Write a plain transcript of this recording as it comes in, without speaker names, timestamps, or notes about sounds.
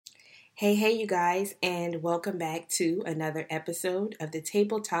Hey, you guys, and welcome back to another episode of the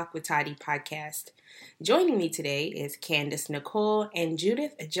Table Talk with Toddy podcast. Joining me today is Candace Nicole and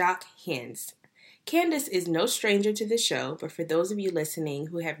Judith Jock Hens. Candace is no stranger to the show, but for those of you listening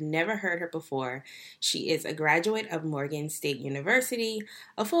who have never heard her before, she is a graduate of Morgan State University,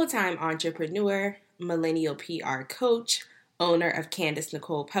 a full-time entrepreneur, millennial PR coach, owner of Candace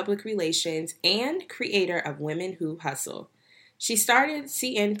Nicole Public Relations, and creator of Women Who Hustle. She started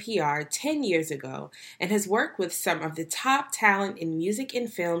CNPR 10 years ago and has worked with some of the top talent in music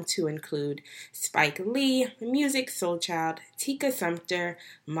and film to include Spike Lee, Musiq Soulchild, Tika Sumpter,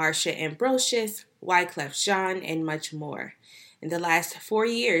 Marsha Ambrosius, Wyclef Jean, and much more. In the last 4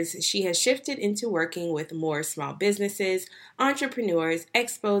 years, she has shifted into working with more small businesses, entrepreneurs,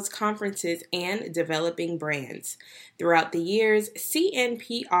 expos, conferences, and developing brands. Throughout the years,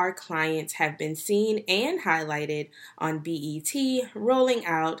 CNPR clients have been seen and highlighted on BET, Rolling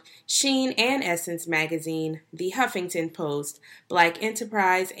Out, Sheen and Essence Magazine, The Huffington Post, Black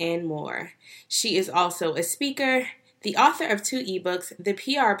Enterprise, and more. She is also a speaker, the author of 2 ebooks, The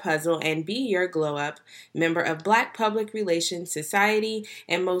PR Puzzle and Be Your Glow Up, member of Black Public Relations Society,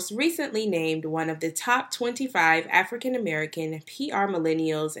 and most recently named one of the top 25 African American PR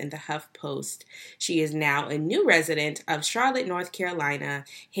millennials in the HuffPost. She is now a new resident of Charlotte, North Carolina,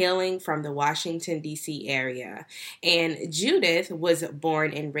 hailing from the Washington, D.C. area. And Judith was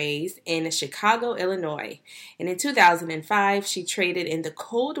born and raised in Chicago, Illinois. And in 2005, she traded in the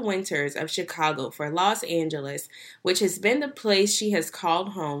cold winters of Chicago for Los Angeles, which has been the place she has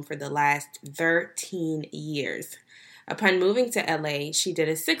called home for the last 13 years. Upon moving to LA, she did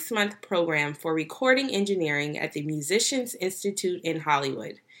a 6-month program for recording engineering at the Musicians Institute in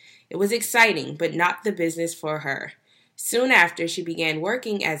Hollywood. It was exciting, but not the business for her. Soon after, she began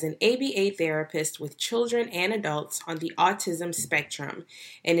working as an ABA therapist with children and adults on the autism spectrum,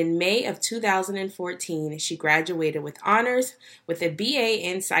 and in May of 2014, she graduated with honors with a BA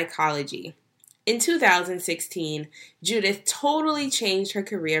in psychology. In 2016, Judith totally changed her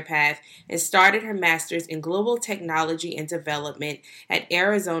career path and started her master's in global technology and development at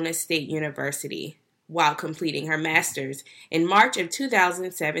Arizona State University. While completing her master's, in March of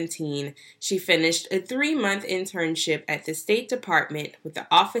 2017, she finished a 3-month internship at the State Department with the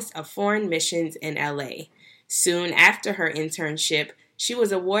Office of Foreign Missions in LA. Soon after her internship, she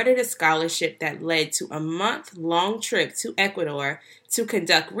was awarded a scholarship that led to a month-long trip to Ecuador to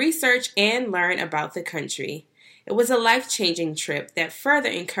conduct research and learn about the country. It was a life-changing trip that further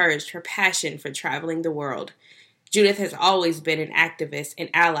encouraged her passion for traveling the world. Judith has always been an activist and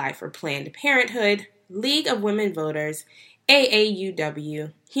ally for Planned Parenthood, League of Women Voters,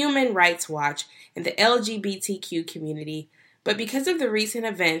 AAUW, Human Rights Watch, and the LGBTQ community, but because of the recent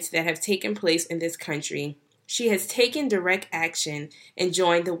events that have taken place in this country, she has taken direct action and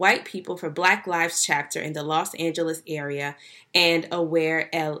joined the White People for Black Lives chapter in the Los Angeles area and Aware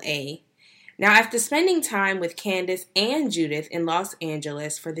LA. Now, after spending time with Candace and Judith in Los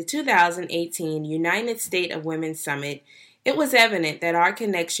Angeles for the 2018 United States of Women Summit, it was evident that our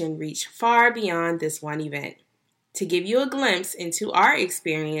connection reached far beyond this one event. To give you a glimpse into our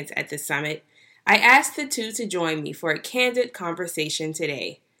experience at the summit, I asked the two to join me for a candid conversation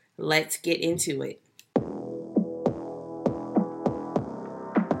today. Let's get into it.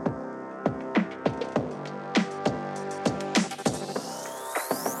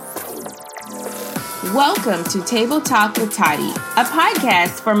 Welcome to Table Talk with Toddy, a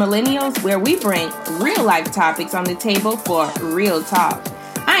podcast for millennials where we bring real-life topics on the table for real talk.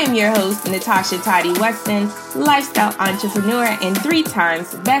 I am your host, Natasha Toddy Weston, lifestyle entrepreneur and 3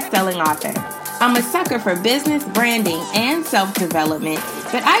 times best-selling author. I'm a sucker for business, branding, and self-development,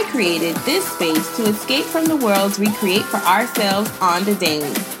 but I created this space to escape from the worlds we create for ourselves on the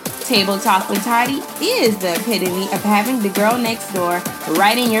daily. Table Talk with Toddy is the epitome of having the girl next door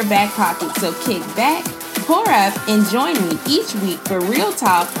right in your back pocket. So kick back, pour up, and join me each week for real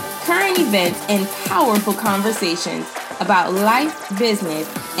talk, current events, and powerful conversations about life, business,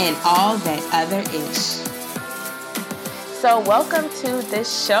 and all that other ish. So welcome to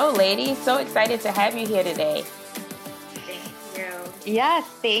this show, ladies. So excited to have you here today. Thank you. Yes,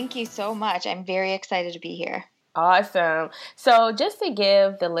 thank you so much. I'm very excited to be here. Awesome. So just to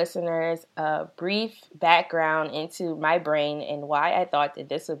give the listeners a brief background into my brain and why I thought that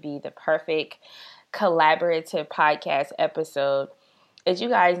this would be the perfect collaborative podcast episode. as you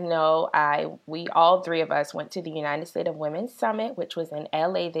guys know, we all three of us went to the United States of Women Summit, which was in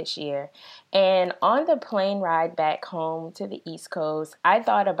LA this year. And on the plane ride back home to the East Coast, I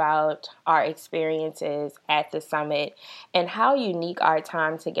thought about our experiences at the summit and how unique our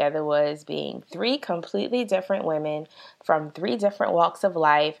time together was, being three completely different women from three different walks of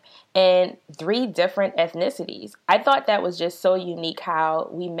life and three different ethnicities. I thought that was just so unique how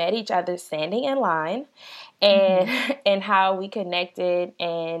we met each other standing in line and and how we connected,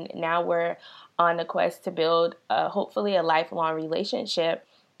 and now we're on a quest to build hopefully a lifelong relationship,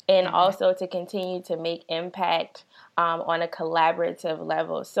 and also to continue to make impact on a collaborative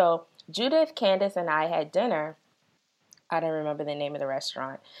level. So Judith, Candace, and I had dinner. I don't remember the name of the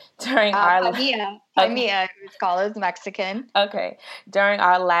restaurant. During Pamia. It's called. It's Mexican. Okay. During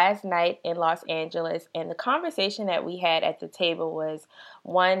our last night in Los Angeles, and the conversation that we had at the table was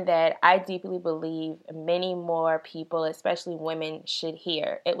one that I deeply believe many more people, especially women, should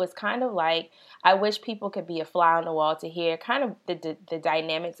hear. It was kind of like, I wish people could be a fly on the wall to hear kind of the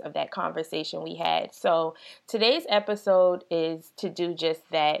dynamics of that conversation we had. So today's episode is to do just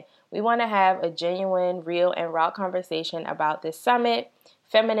that. We want to have a genuine, real, and raw conversation about this summit,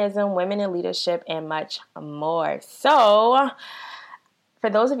 feminism, women in leadership, and much more. So, for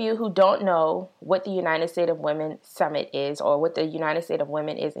those of you who don't know what the United States of Women Summit is, or what the United States of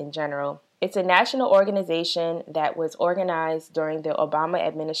Women is in general, it's a national organization that was organized during the Obama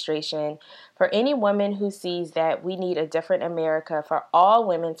administration for any woman who sees that we need a different America for all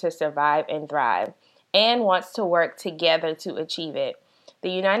women to survive and thrive, and wants to work together to achieve it. The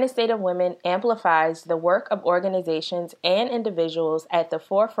United States of Women amplifies the work of organizations and individuals at the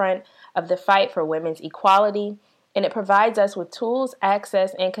forefront of the fight for women's equality, and it provides us with tools,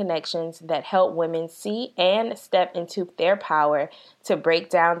 access, and connections that help women see and step into their power to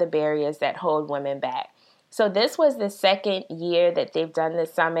break down the barriers that hold women back. So this was the second year that they've done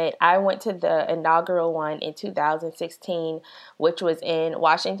this summit. I went to the inaugural one in 2016, which was in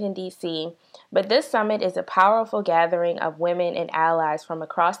Washington, D.C., but this summit is a powerful gathering of women and allies from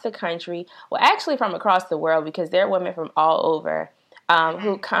across the country, well, actually from across the world, because there are women from all over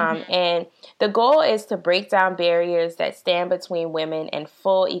who come. And the goal is to break down barriers that stand between women and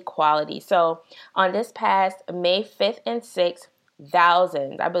full equality. So on this past May 5th and 6th,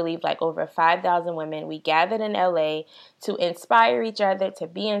 thousands, I believe like over 5,000 women, we gathered in LA to inspire each other, to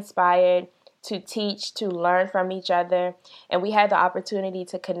be inspired, to teach, to learn from each other. And we had the opportunity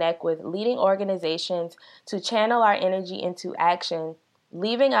to connect with leading organizations to channel our energy into action,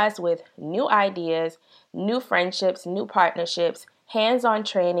 leaving us with new ideas, new friendships, new partnerships, hands-on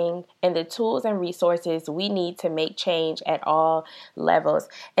training, and the tools and resources we need to make change at all levels.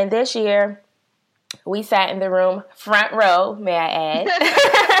 And this year, we sat in the room front row, may I add.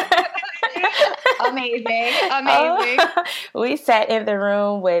 Amazing. We sat in the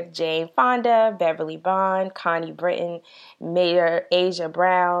room with Jane Fonda, Beverly Bond, Connie Britton, Mayor Asia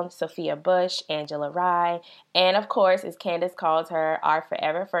Brown, Sophia Bush, Angela Rye, and of course, as Candace calls her, our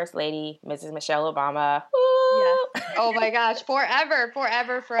forever First Lady, Mrs. Michelle Obama. Yes. Oh my gosh, forever.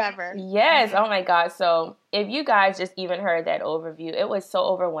 Yes, oh my God. So if you guys just even heard that overview, it was so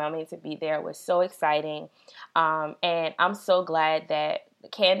overwhelming to be there. It was so exciting. And I'm so glad that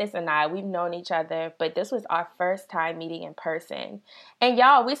Candace and I, we've known each other, but this was our first time meeting in person. And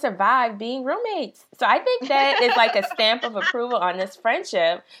y'all, we survived being roommates. So I think that is like a stamp of approval on this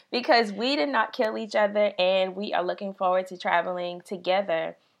friendship, because we did not kill each other, and we are looking forward to traveling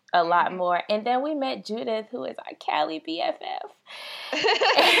together a lot more. And then we met Judith, who is our Cali BFF.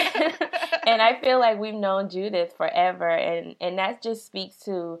 And I feel like we've known Judith forever. And that just speaks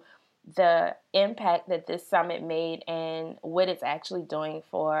to the impact that this summit made and what it's actually doing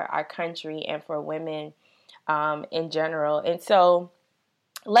for our country and for women in general. And so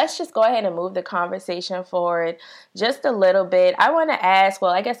let's just go ahead and move the conversation forward just a little bit. I want to ask,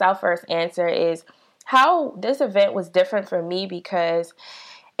 well, I guess our first answer is how this event was different for me, because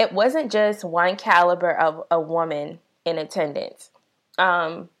it wasn't just one caliber of a woman in attendance.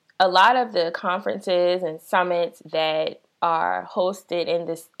 A lot of the conferences and summits that are hosted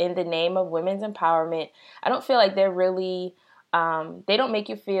in the name of women's empowerment, I don't feel like they're really, they don't make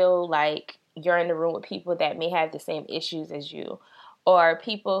you feel like you're in the room with people that may have the same issues as you, or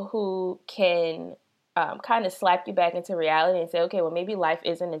people who can kind of slap you back into reality and say, okay, well, maybe life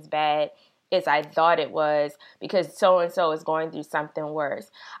isn't as bad as I thought it was, because so-and-so is going through something worse.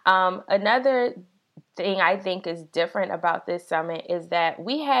 Another thing I think is different about this summit is that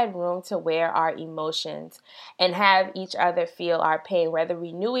we had room to wear our emotions and have each other feel our pain, whether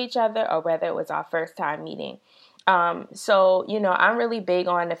we knew each other or whether it was our first time meeting. So, I'm really big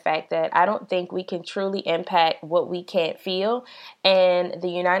on the fact that I don't think we can truly impact what we can't feel. And the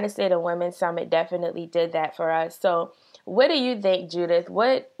United States of Women Summit definitely did that for us. So what do you think, Judith?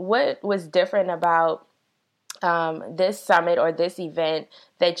 What was different about this summit or this event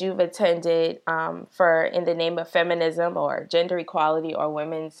that you've attended for in the name of feminism or gender equality or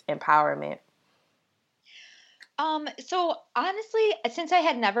women's empowerment? So honestly, since I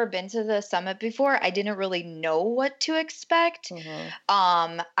had never been to the summit before, I didn't really know what to expect.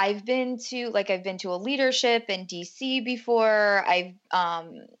 Mm-hmm. I've been to a leadership in DC before.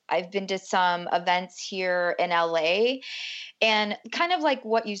 I've been to some events here in LA, and kind of like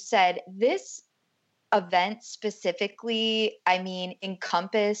what you said, this event specifically, I mean,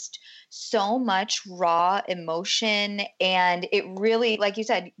 encompassed so much raw emotion. And it really, like you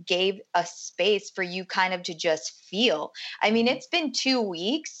said, gave a space for you kind of to just feel. I mean, it's been 2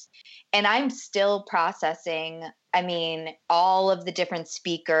 weeks and I'm still processing. I mean, all of the different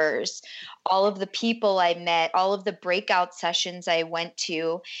speakers, all of the people I met, all of the breakout sessions I went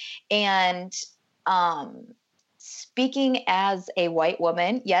to. And, speaking as a white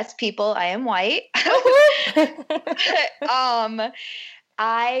woman, yes, people, I am white.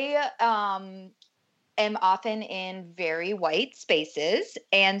 I am often in very white spaces.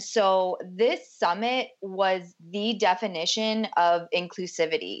 And so this summit was the definition of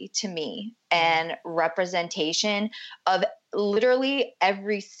inclusivity to me and representation of literally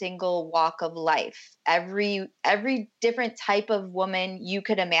every single walk of life. Every different type of woman you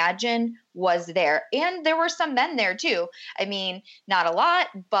could imagine was there. And there were some men there too. I mean, not a lot,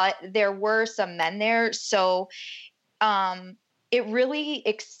 but there were some men there. So it really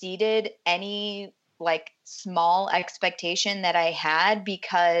exceeded any like small expectation that I had,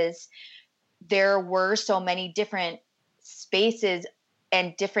 because there were so many different spaces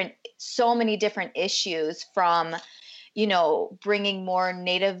and so many different issues, from, bringing more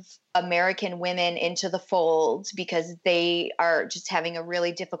Native American women into the fold because they are just having a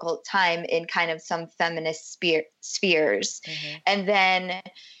really difficult time in kind of some feminist spheres. Mm-hmm. And then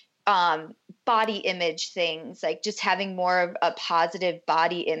body image things, like just having more of a positive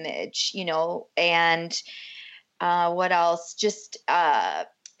body image, and what else? Just at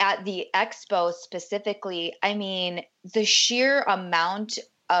the expo specifically, I mean, the sheer amount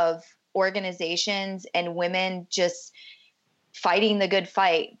of organizations and women just fighting the good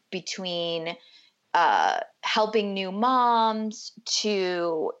fight, between helping new moms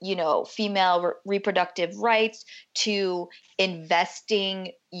to, female reproductive rights, to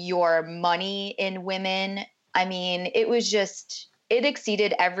investing your money in women. I mean, it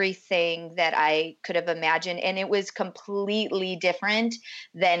exceeded everything that I could have imagined. And it was completely different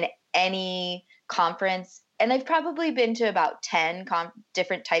than any conference. And I've probably been to about 10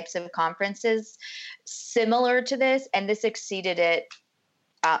 different types of conferences similar to this. And this exceeded it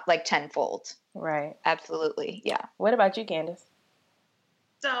like tenfold. Right. Absolutely. Yeah. What about you, Candace?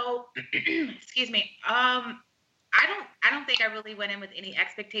 So, excuse me. I don't think I really went in with any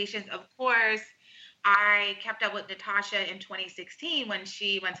expectations. Of course, I kept up with Natasha in 2016 when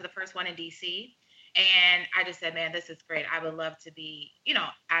she went to the first one in DC. And I just said, man, this is great. I would love to be,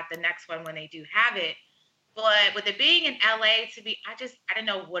 at the next one when they do have it. But with it being in LA, I didn't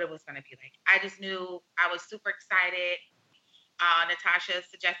know what it was going to be like. I just knew I was super excited. Natasha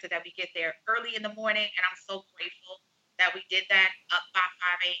suggested that we get there early in the morning, and I'm so grateful that we did that, up by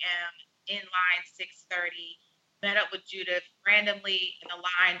 5 a.m., in line 6:30, met up with Judith randomly in a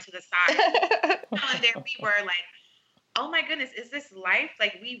line to the side. And there we were like, oh my goodness, is this life?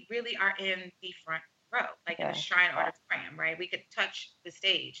 Like, we really are in the front row, like in the Shrine Auditorium, right? We could touch the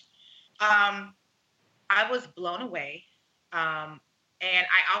stage. I was blown away. And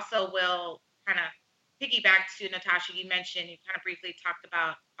I also will kind of piggyback to Natasha. You kind of briefly talked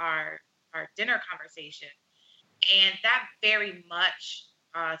about our dinner conversation. And that very much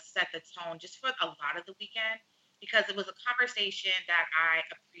set the tone just for a lot of the weekend, because it was a conversation that I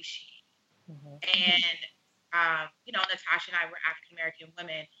appreciate. Mm-hmm. And, Natasha and I were African-American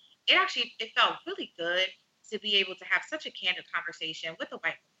women. It felt really good to be able to have such a candid conversation with a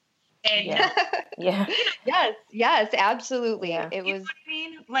white woman. And yes, absolutely. Yeah. It was, what I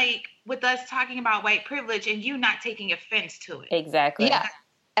mean? Like, with us talking about white privilege and you not taking offense to it. Exactly. Yeah,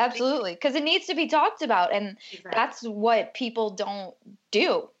 absolutely. Because it needs to be talked about, and that's what people don't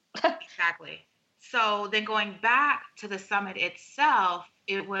do. Exactly. So then going back to the summit itself,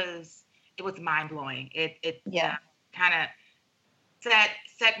 it was mind blowing. It kind of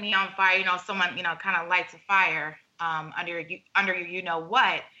set me on fire. Someone kind of lights a fire under your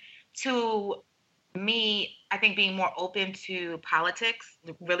what. To me, I think being more open to politics,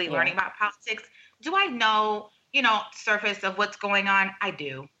 really learning about politics. Do I know surface of what's going on? I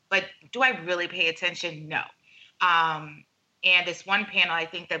do. But do I really pay attention? No. And this one panel, I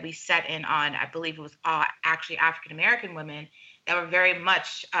think that we sat in on, I believe it was actually African American women that were very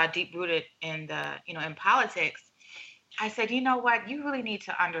much deep rooted in in politics. I said, you know what? You really need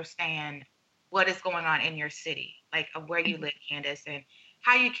to understand what is going on in your city, like where you live, Candace, and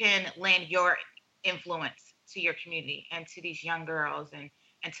how you can lend your influence to your community and to these young girls and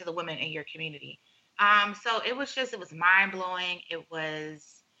to the women in your community. So it was mind blowing. It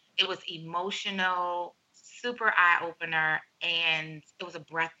was emotional, super eye opener, and it was a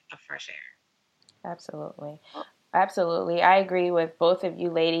breath of fresh air. Absolutely. Absolutely. I agree with both of you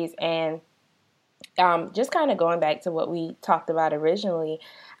ladies. And just kind of going back to what we talked about originally,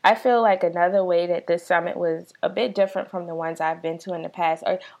 I feel like another way that this summit was a bit different from the ones I've been to in the past,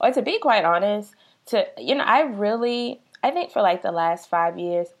 or to be quite honest, I think for like the last 5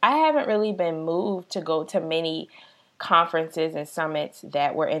 years, I haven't really been moved to go to many conferences and summits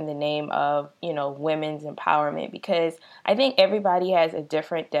that were in the name of, women's empowerment, because I think everybody has a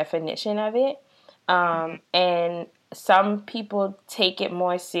different definition of it. And some people take it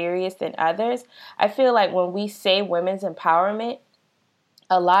more serious than others. I feel like when we say women's empowerment,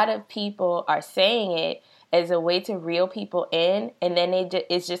 a lot of people are saying it as a way to reel people in, and then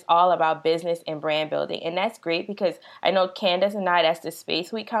it's just all about business and brand building. And that's great, because I know Candace and I, that's the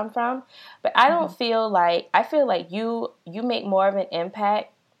space we come from. But I don't feel like you make more of an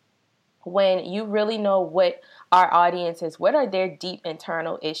impact when you really know what our audience is, what are their deep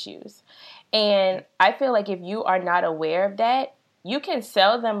internal issues. And I feel like if you are not aware of that, you can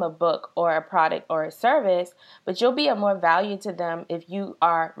sell them a book or a product or a service, but you'll be of more value to them if you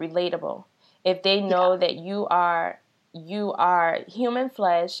are relatable. If they know that you are human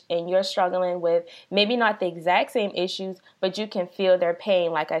flesh and you're struggling with maybe not the exact same issues, but you can feel their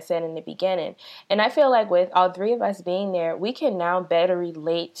pain, like I said in the beginning. And I feel like with all three of us being there, we can now better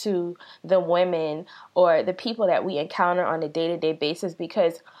relate to the women or the people that we encounter on a day-to-day basis,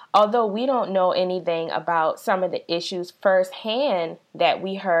 because although we don't know anything about some of the issues firsthand that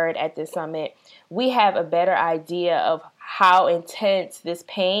we heard at the summit, we have a better idea of how intense this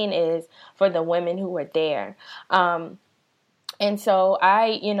pain is for the women who were there. And so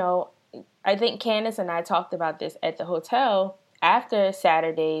I think Candace and I talked about this at the hotel after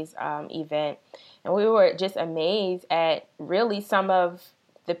Saturday's event, and we were just amazed at really some of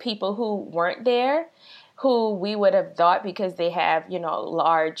the people who weren't there, who we would have thought, because they have,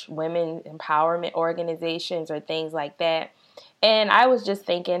 large women empowerment organizations or things like that. And I was just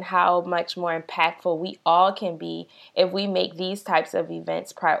thinking how much more impactful we all can be if we make these types of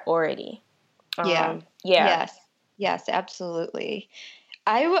events priority. Yes, absolutely.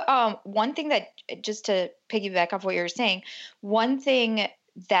 One thing that, just to piggyback off what you were saying, one thing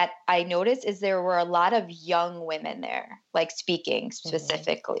that I noticed is there were a lot of young women there, like speaking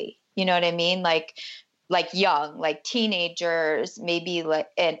specifically. You know what I mean? Like young, like teenagers, maybe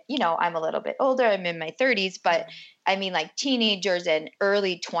and I'm a little bit older, I'm in my 30s, but I mean like teenagers and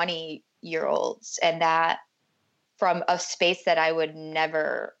early 20-year-olds, and that from a space that I would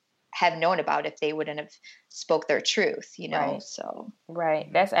never have known about if they wouldn't have spoke their truth, Right. So.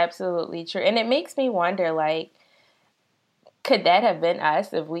 Right. That's absolutely true. And it makes me wonder, could that have been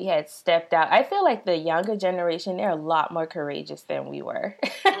us if we had stepped out? I feel like the younger generation, they're a lot more courageous than we were.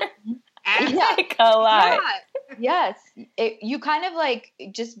 Like a lot. Yeah. Yes. You kind of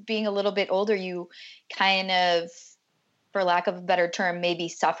just being a little bit older, you kind of, for lack of a better term, maybe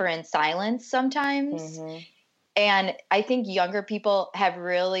suffer in silence sometimes. And I think younger people have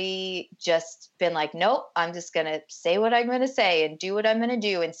really just been like, nope, I'm just going to say what I'm going to say and do what I'm going to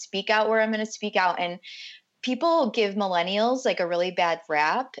do and speak out where I'm going to speak out. And people give millennials a really bad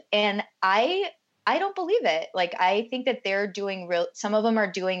rap. And I don't believe it. I think that they're doing some of them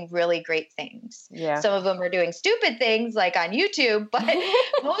are doing really great things. Yeah. Some of them are doing stupid things on YouTube, but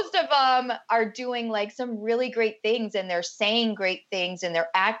most of them are doing some really great things, and they're saying great things, and they're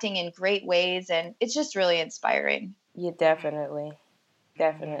acting in great ways. And it's just really inspiring. Yeah, definitely.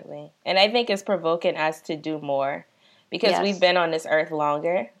 Definitely. And I think it's provoking us to do more, because we've been on this earth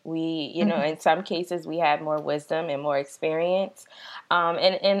longer. We, in some cases we have more wisdom and more experience.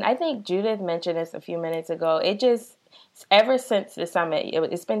 And I think Judith mentioned this a few minutes ago. Ever since the summit,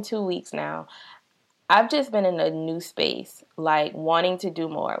 it's been 2 weeks now, I've just been in a new space, wanting to do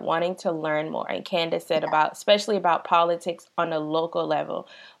more, wanting to learn more. And Candace said especially about politics on a local level.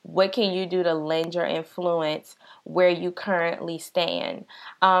 What can you do to lend your influence where you currently stand?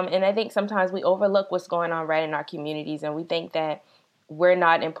 And I think sometimes we overlook what's going on right in our communities, and we think that we're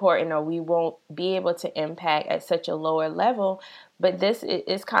not important or we won't be able to impact at such a lower level. But this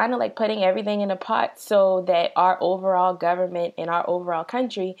is kind of like putting everything in a pot so that our overall government and our overall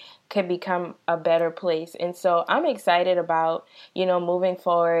country can become a better place. And so I'm excited about, moving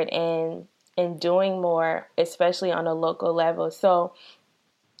forward and doing more, especially on a local level. So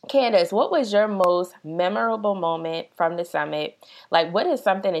Candace, what was your most memorable moment from the summit? Like, what is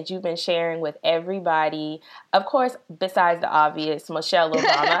something that you've been sharing with everybody? Of course, besides the obvious, Michelle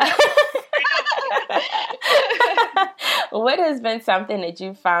Obama. What has been something that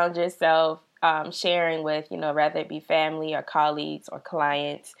you found yourself sharing with, whether it be family or colleagues or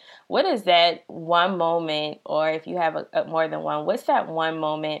clients? What is that one moment, or if you have more than one, what's that one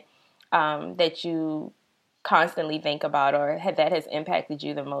moment that you constantly think about or that has impacted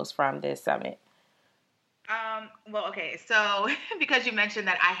you the most from this summit? Well, okay. So because you mentioned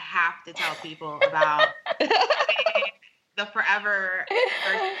that, I have to tell people about the Forever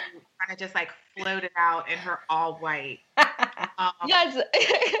person who kind of just like floated out in her all white. Yes.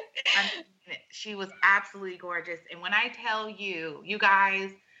 I mean, she was absolutely gorgeous. And when I tell you, you guys,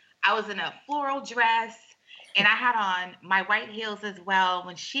 I was in a floral dress and I had on my white heels as well.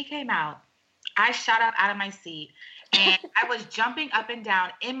 When she came out, I shot up out of my seat and I was jumping up and down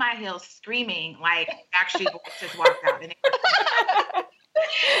in my heels, screaming like Backstreet Boys just walked out. And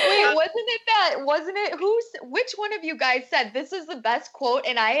Wait, wasn't it which one of you guys said this is the best quote?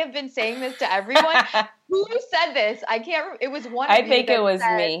 And I have been saying this to everyone. Who said this? I can't remember. It was one of you. I think it was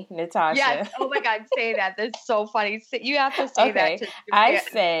me, Natasha. Yes. Oh my God, say that. That's so funny. You have to say that. I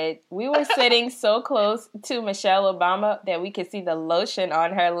said we were sitting so close to Michelle Obama that we could see the lotion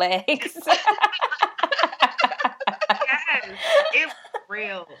on her legs. Yes, it was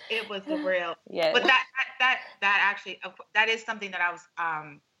real. It was real. Yes. But that actually, that is something that I was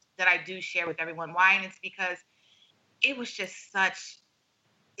that I do share with everyone. Why? And it's because it was just such.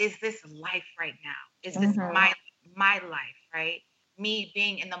 Is this life right now? Is this my life, right? Me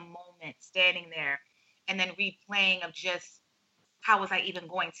being in the moment, standing there, and then replaying of just how was I even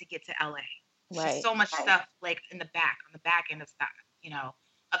going to get to LA? Right. Just so much stuff like on the back end of stuff,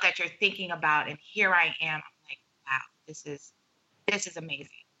 of that you're thinking about. And here I am. I'm like, wow, this is amazing.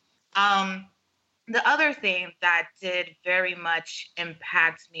 The other thing that did very much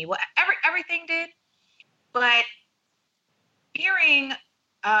impact me, well, everything did, but hearing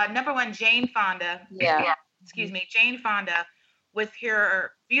number one, Jane Fonda. Yeah. Jane Fonda, with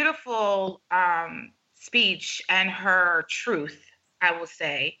her beautiful speech and her truth, I will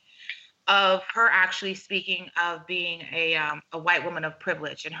say, of her actually speaking of being a white woman of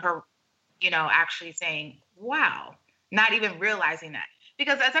privilege, and her, actually saying, "Wow," not even realizing that.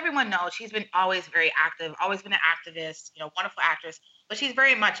 Because as everyone knows, she's been always very active, always been an activist, wonderful actress, but she's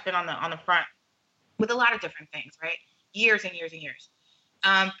very much been on the front with a lot of different things, right? Years and years and years.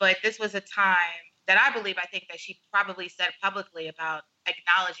 But this was a time that I think that she probably said publicly about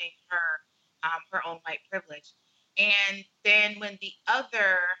acknowledging her own white privilege. And then when the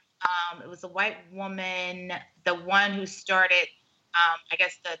other, it was a white woman, the one who started, I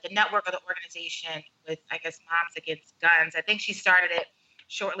guess the network or the organization with, I guess, Moms Against Guns. I think she started it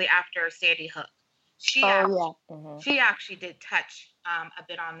shortly after Sandy Hook. She actually did touch a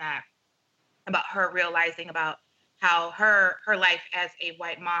bit on that, about her realizing about how her life as a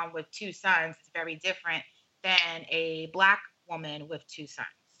white mom with two sons is very different than a Black woman with two sons,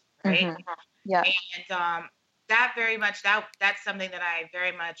 right? Mm-hmm. Yeah. And that very much, that's something that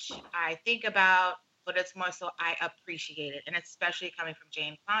I think about, but it's more so I appreciate it, and especially coming from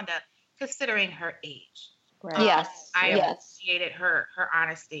Jane Fonda, considering her age. Right. Yes. I appreciated her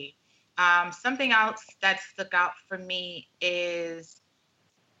honesty. Something else that stuck out for me is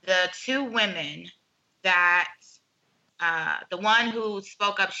the two women that, the one who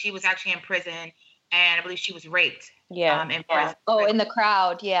spoke up, she was actually in prison, and I believe she was raped. Yeah. In prison. Oh, in the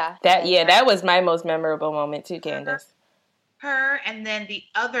crowd. Yeah. That was my most memorable moment too, Candace. Her, and then the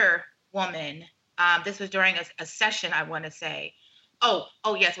other woman. This was during a session, I want to say. Oh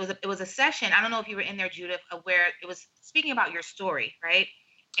yes, it was a session. I don't know if you were in there, Judith, where it was speaking about your story, right?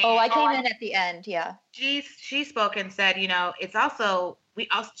 And, I came in at the end. Yeah. She spoke and said, it's also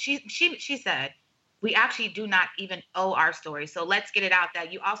she said, we actually do not even owe our story. So let's get it out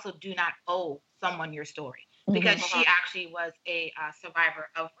that you also do not owe someone your story, because she actually was a survivor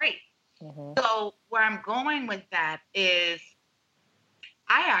of rape. Mm-hmm. So where I'm going with that is,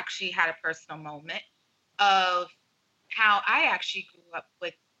 I actually had a personal moment of how I actually grew up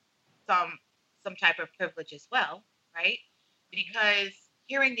with some type of privilege as well, right? Because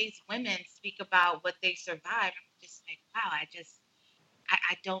hearing these women speak about what they survived, I'm just like, wow,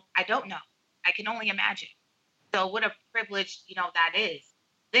 I don't know. I can only imagine. So what a privilege, that is.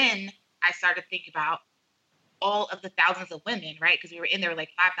 Then I started to think about all of the thousands of women, right? Because we were in there like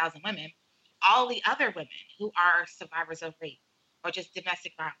 5,000 women, all the other women who are survivors of rape or just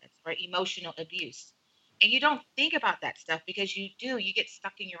domestic violence or emotional abuse. And you don't think about that stuff because you get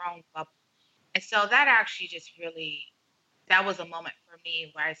stuck in your own bubble. And so that actually just really, that was a moment for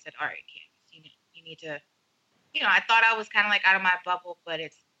me where I said, all right, Candace, you need to, I thought I was kind of like out of my bubble, but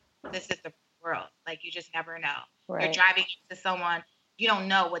this is the world. Like, you just never know. Right. You're driving to someone, you don't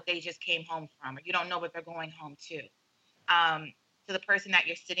know what they just came home from, or you don't know what they're going home to. To the person that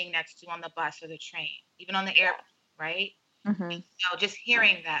you're sitting next to on the bus or the train, even on the airplane, right? Mm-hmm. So just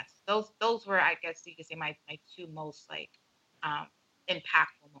hearing that, those were, I guess you could say, my two most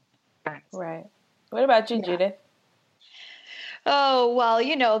impactful moments. Right. What about you, Judith? Oh, well,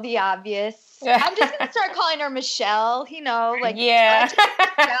 the obvious. I'm just going to start calling her Michelle, Yeah.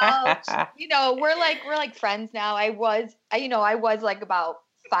 Michelle. We're like friends now. I was like about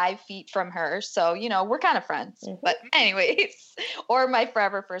 5 feet from her. So, we're kind of friends, but anyways, or my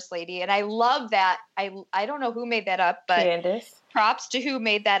forever first lady. And I love that. I don't know who made that up, but Candace. Props to who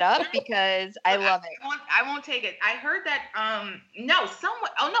made that up because I love it. I won't take it. I heard that,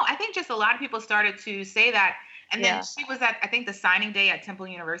 I think just a lot of people started to say that. And then she was at, I think, the signing day at Temple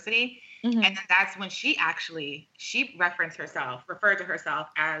University. Mm-hmm. And then that's when she referred to herself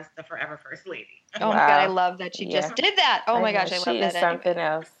as the forever first lady. Oh my God, I love that she just did that. Oh my gosh, I love that. She is something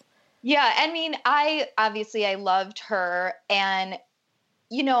else. Yeah, I mean, I loved her, and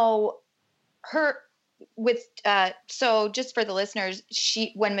her with so just for the listeners,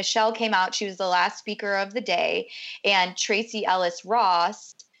 when Michelle came out, she was the last speaker of the day, and Tracee Ellis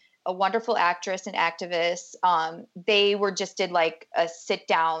Ross, a wonderful actress and activist, they did like a sit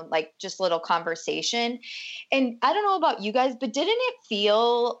down, like just little conversation. And I don't know about you guys, but didn't it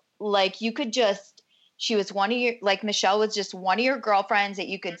feel like you could she was one of your, like Michelle was just one of your girlfriends that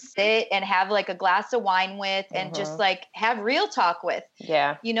you could sit and have like a glass of wine with and just like have real talk with.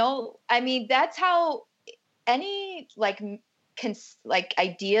 Yeah. I mean, that's how any like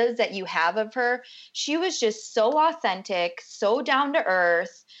ideas that you have of her, she was just so authentic, so down to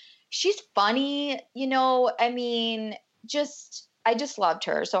earth. She's funny, I mean, I just loved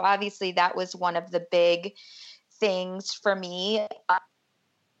her. So obviously that was one of the big things for me.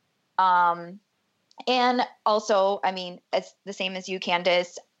 And also, I mean, it's the same as you,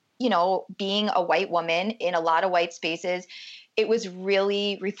 Candace, being a white woman in a lot of white spaces, it was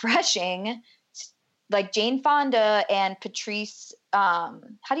really refreshing. Like Jane Fonda and Patrice, how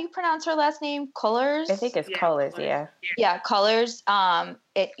do you pronounce her last name? Cullors? I think it's Cullors, yeah. Yeah, Cullors.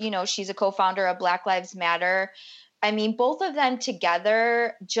 She's a co-founder of Black Lives Matter. I mean, both of them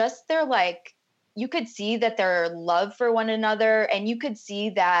together, just they're like, you could see that their love for one another, and you could see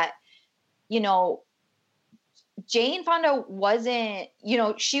that, Jane Fonda wasn't,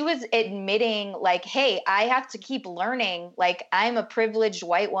 she was admitting like, hey, I have to keep learning. Like, I'm a privileged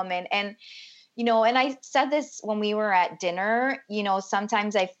white woman. And, and I said this when we were at dinner,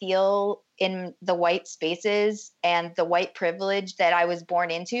 sometimes I feel in the white spaces and the white privilege that I was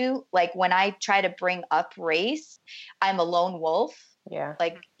born into, like when I try to bring up race, I'm a lone wolf. Yeah.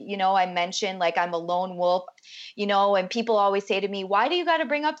 Like, I mentioned like I'm a lone wolf, and people always say to me, why do you got to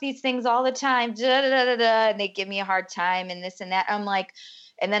bring up these things all the time? Da, da, da, da, da. And they give me a hard time and this and that. I'm like,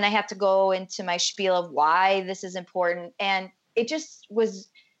 and then I have to go into my spiel of why this is important. And it just was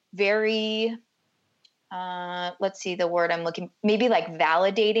very, let's see the word I'm looking, maybe like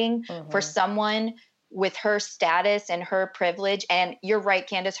validating for someone with her status and her privilege. And you're right,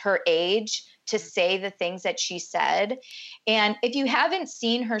 Candace, her age, to say the things that she said. And if you haven't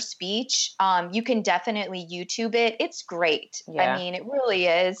seen her speech, you can definitely YouTube it. It's great. Yeah. I mean, it really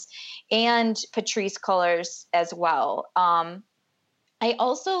is. And Patrice Cullors as well. I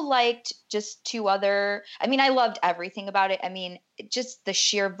also liked just two other, I mean, I loved everything about it. I mean, just the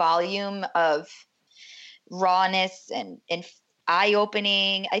sheer volume of rawness and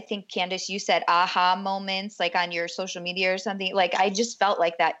eye-opening. I think, Candace, you said aha moments like on your social media or something. Like, I just felt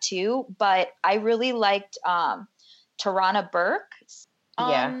like that too. But I really liked Tarana Burke's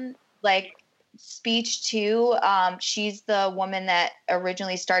speech too. She's the woman that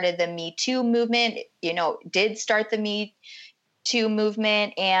originally started the Me Too movement, did start the Me Too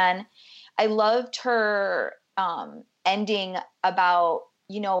movement. And I loved her ending about,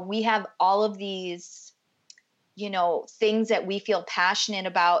 we have all of these things that we feel passionate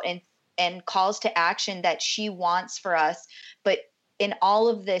about and calls to action that she wants for us. But in all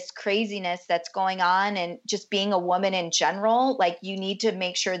of this craziness that's going on and just being a woman in general, like you need to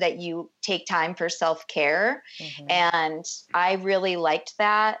make sure that you take time for self-care. And I really liked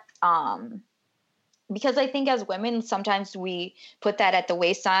that. because I think as women, sometimes we put that at the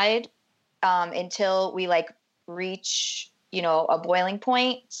wayside until we like reach, a boiling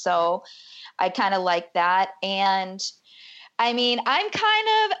point. So I kind of like that. And I mean, I'm kind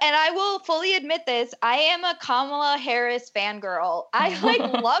of, and I will fully admit this, I am a Kamala Harris fangirl. I like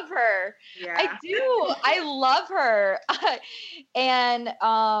love her. Yeah. I do. I love her. And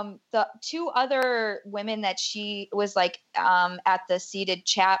the two other women that she was like at the seated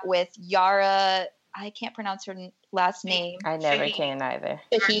chat with, Yara, I can't pronounce her last name. I never can either.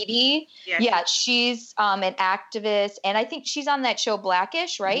 Shahidi. Yeah, she's an activist, and I think she's on that show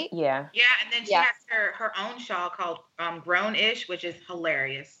Blackish, right? Yeah. Yeah, and then she has her own show called Grown-ish, which is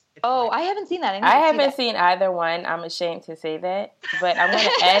hilarious. I haven't seen that. I haven't seen either one. I'm ashamed to say that, but I'm going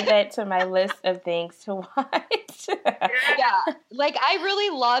to add that to my list of things to watch. Yeah, like I really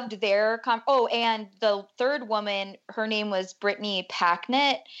loved their and the third woman, her name was Brittany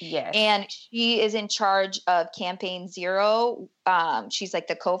Packnett. Yes, and she is in charge of Campaign Zero. She's like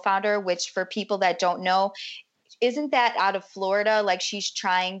the co-founder, which for people that don't know, isn't that out of Florida? Like she's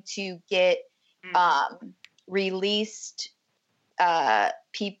trying to get released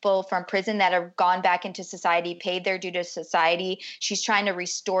people from prison that have gone back into society, paid their due to society. She's trying to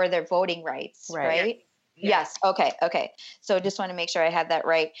restore their voting rights, right? Yes. Okay. So just want to make sure I had that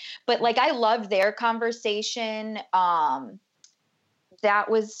right. But like, I loved their conversation. That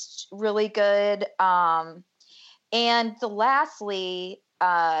was really good. And lastly,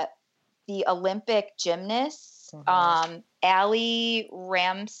 the Olympic gymnasts, Allie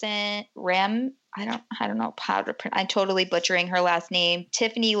I don't know how to pronounce. I'm totally butchering her last name.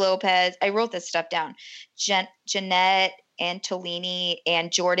 Tiffany Lopez. I wrote this stuff down. Jeanette Antolini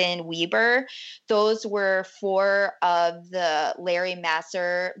and Jordan Weber. Those were 4 of the Larry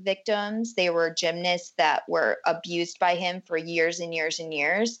Nassar victims. They were gymnasts that were abused by him for years and years and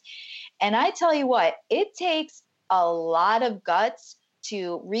years. And I tell you what, it takes a lot of guts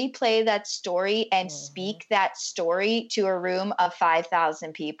to replay that story and speak that story to a room of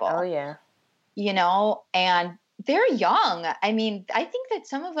 5,000 people. Oh, yeah. And they're young. I mean, I think that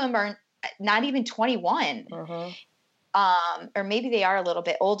some of them are not even 21. Or maybe they are a little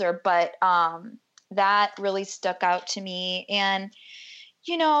bit older, but that really stuck out to me. And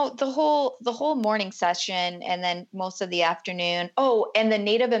the whole morning session, and then most of the afternoon. Oh, and the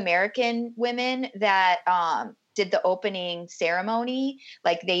Native American women that did the opening ceremony,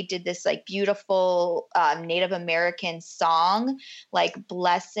 like they did this like beautiful Native American song, like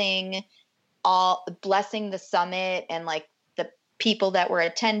blessing the summit and like the people that were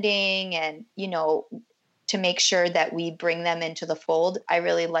attending, and to make sure that we bring them into the fold. I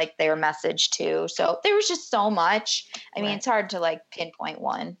really liked their message too. So there was just so much. I mean, it's hard to like pinpoint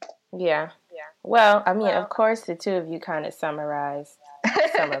one. Yeah. Well, I mean, of course, the two of you kind of summarized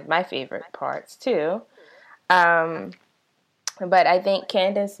some of my favorite parts too. But I think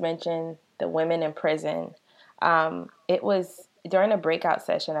Candace mentioned the women in prison. It was during a breakout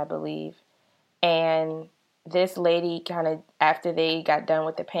session, I believe. And this lady kind of, after they got done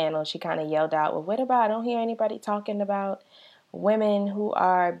with the panel, she kind of yelled out, well, what about, I don't hear anybody talking about women who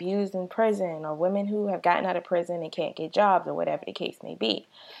are abused in prison, or women who have gotten out of prison and can't get jobs, or whatever the case may be.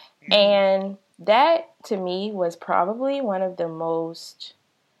 And that, to me, was probably one of the most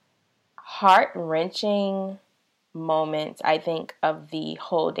heart-wrenching moments, I think, of the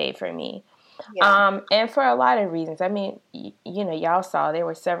whole day for me. Yeah. And for a lot of reasons. I mean, y'all saw there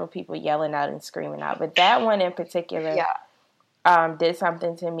were several people yelling out and screaming out, but that one in particular did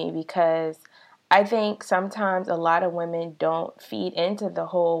something to me, because I think sometimes a lot of women don't feed into the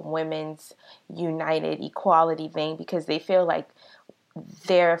whole women's united equality thing because they feel like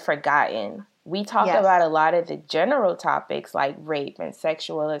they're forgotten. We talk about a lot of the general topics like rape and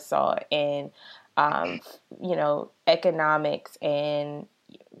sexual assault and, economics and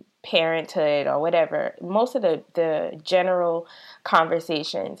parenthood or whatever, most of the general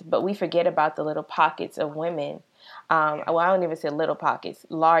conversations, but we forget about the little pockets of women. I don't even say little pockets,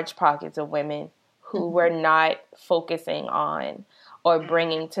 large pockets of women who we're not focusing on or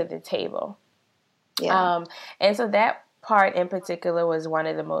bringing to the table. Yeah. And so that part in particular was one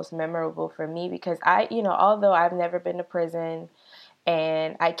of the most memorable for me, because although I've never been to prison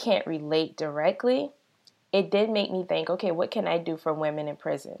and I can't relate directly, it did make me think, okay, what can I do for women in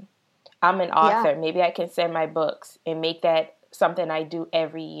prison? I'm an author. Maybe I can send my books and make that something I do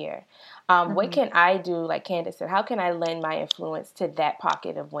every year. What can I do, like Candace said, how can I lend my influence to that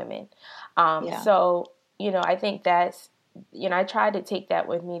pocket of women? So, I think that's, I tried to take that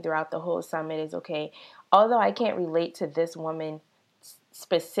with me throughout the whole summit is, okay, although I can't relate to this woman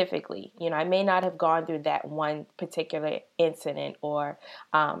specifically, I may not have gone through that one particular incident or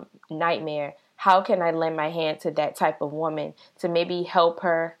nightmare. how can I lend my hand to that type of woman to maybe help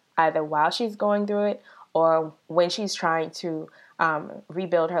her either while she's going through it or when she's trying to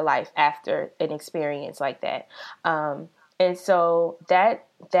rebuild her life after an experience like that. And so that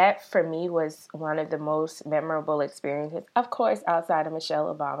for me was one of the most memorable experiences. Of course, outside of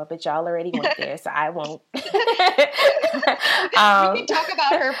Michelle Obama, but y'all already went there, so I won't. We can talk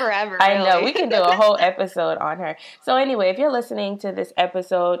about her forever. Really. I know, we can do a whole episode on her. So anyway, if you're listening to this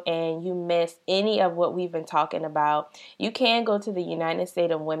episode and you missed any of what we've been talking about, you can go to the United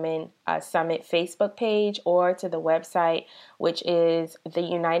States of Women Summit Facebook page or to the website, which is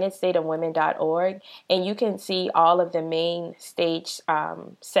theunitedstatesofwomen.org, and you can see all of the main stage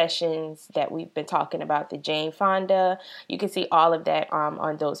sessions that we've been talking about, the Jane Fonda. You can see all of that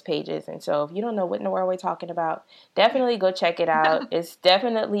on those pages. And so if you don't know what in the world we're talking about, definitely go check it out. It's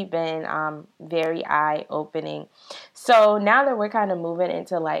definitely been very eye-opening. So now that we're kind of moving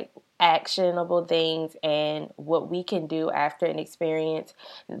into like actionable things and what we can do after an experience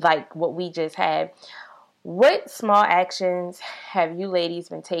like what we just had, what small actions have you ladies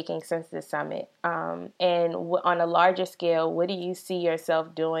been taking since the summit? And on a larger scale, what do you see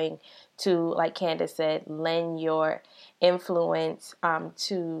yourself doing to, like Candace said, lend your influence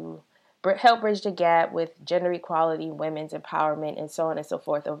to help bridge the gap with gender equality, women's empowerment, and so on and so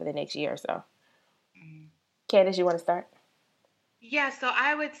forth over the next year or so? Candace, you want to start? Yeah, so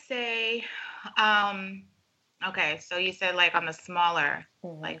I would say, okay, so you said like on the smaller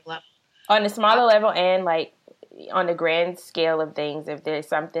like level. On the smaller level and like on the grand scale of things, if there's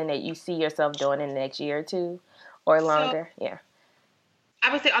something that you see yourself doing in the next year or two or longer. So, yeah.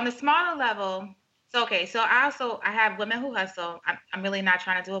 I would say on the smaller level. So, okay. So I have Women Who Hustle. I'm really not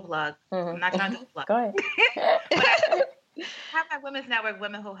trying to do a plug. I'm not trying to do a plug. Go ahead. But I have my women's network,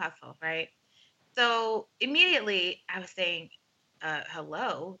 Women Who Hustle, right? So immediately I was saying,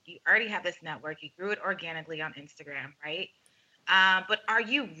 hello, you already have this network. You grew it organically on Instagram, right? But are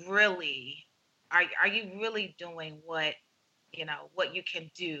you really doing what you can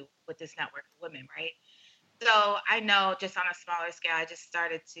do with this network of women, right? So I know just on a smaller scale, I just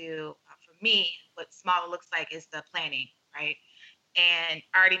started to, for me, what smaller looks like is the planning, right? And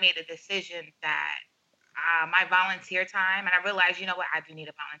I already made a decision that my volunteer time, and I realized, you know what, I do need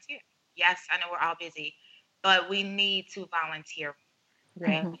a volunteer. Yes, I know we're all busy, but we need to volunteer,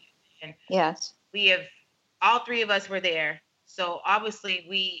 right? Mm-hmm. And yes, we have, all three of us were there. So obviously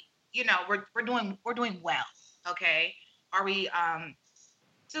we're doing well. Okay. Are we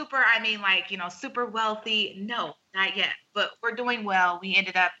super wealthy? No, not yet. But we're doing well. We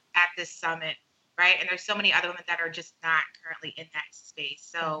ended up at this summit, right? And there's so many other women that are just not currently in that space.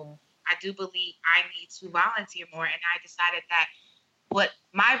 So I do believe I need to volunteer more. And I decided that what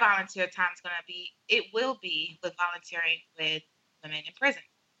my volunteer time is going to be, it will be with volunteering with women in prison.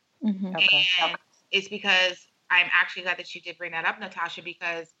 Mm-hmm. Okay. And it's because I'm actually glad that you did bring that up, Natasha,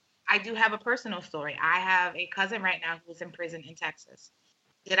 because I do have a personal story. I have a cousin right now who's in prison in Texas.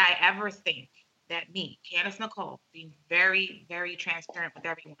 Did I ever think that me, Candace Nicole, being very, very transparent with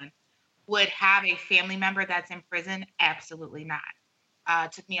everyone, would have a family member that's in prison? Absolutely not.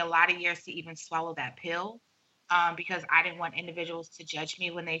 It took me a lot of years to even swallow that pill because I didn't want individuals to judge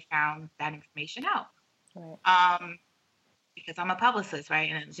me when they found that information out. Right. Because I'm a publicist,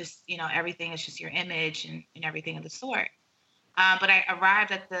 right? And it's just, everything is just your image and everything of the sort. But I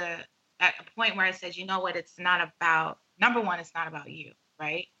arrived at a point where I said, you know what, it's not about, number one, it's not about you,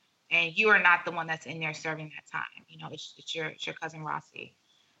 right? And you are not the one that's in there serving that time. It's your cousin Rossi.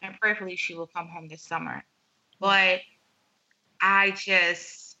 And prayerfully she will come home this summer. But I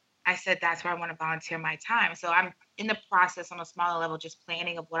said, that's where I want to volunteer my time. So I'm in the process on a smaller level, just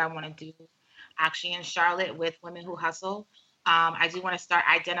planning of what I want to do actually in Charlotte with Women Who Hustle. I do want to start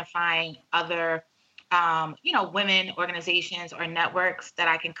identifying other, women organizations or networks that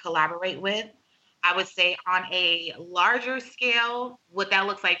I can collaborate with. I would say on a larger scale, what that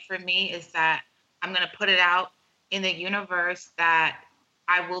looks like for me is that I'm going to put it out in the universe that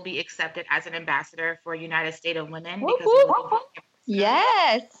I will be accepted as an ambassador for United States of Women. Because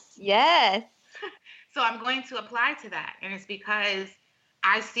yes. So I'm going to apply to that. And it's because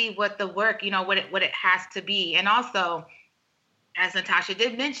I see what the work, what it has to be. And also, as Natasha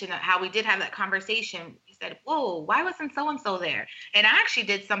did mention, how we did have that conversation, he said, whoa, why wasn't so-and-so there? And I actually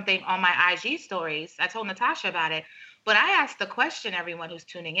did something on my IG stories. I told Natasha about it, but I asked the question, everyone who's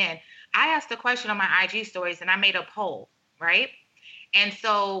tuning in, I asked the question on my IG stories and I made a poll, right? And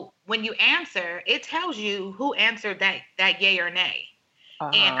so when you answer, it tells you who answered that yay or nay.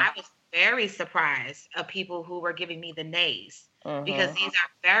 Uh-huh. And I was very surprised of people who were giving me the nays, because these are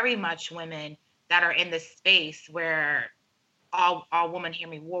very much women that are in the space where all woman hear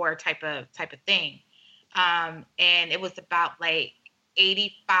me roar type of thing. And it was about like 85%,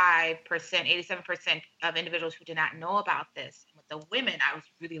 87% of individuals who did not know about this. And with the women, I was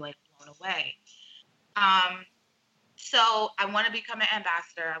really like blown away. So I want to become an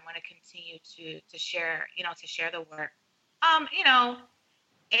ambassador. I want to continue to share, to share the work.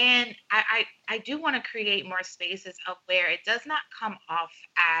 And I do want to create more spaces of where it does not come off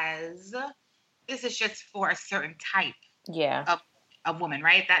as this is just for a certain type of woman,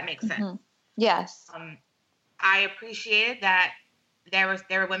 right? That makes sense. Mm-hmm. Yes. I appreciated that there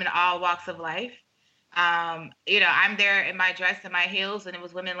were women of all walks of life. I'm there in my dress and my heels, and it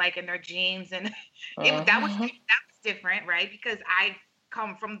was women like in their jeans, and that was different, right? Because I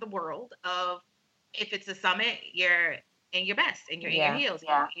come from the world of if it's a summit, you're in your best and you're in your heels.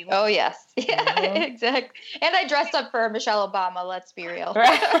 Yeah. Oh yes, yeah, exactly. And I dressed up for Michelle Obama. Let's be real.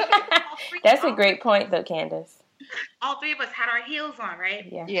 That's a great point, though, Candace. All three of us had our heels on, right?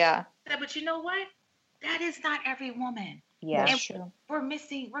 Yeah. But you know what? That is not every woman. Yeah, that's true. We're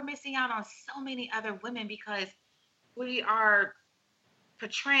missing out on so many other women because we are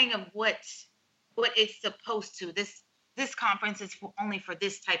portraying of what it's supposed to. This conference is only for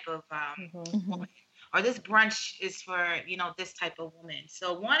this type of woman, or this brunch is for this type of woman.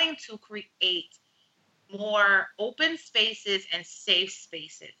 So wanting to create more open spaces and safe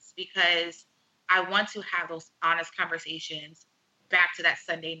spaces, because I want to have those honest conversations. Back to that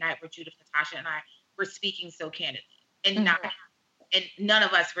Sunday night where Judith, Natasha, and I were speaking so candidly, and and none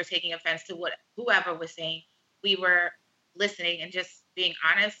of us were taking offense to what whoever was saying. We were listening and just being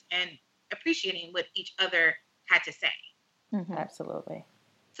honest and appreciating what each other had to say. Mm-hmm. Absolutely.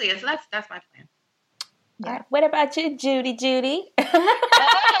 So so that's my plan. Yeah. All right. What about you, Judy?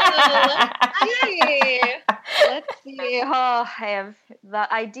 Let's see. Oh, I have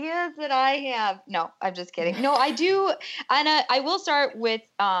the ideas that I have. No, I'm just kidding. No, I do. And I will start with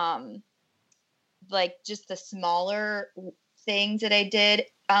like just the smaller things that I did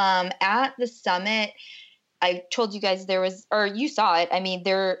at the summit. I told you guys there was, or you saw it. I mean,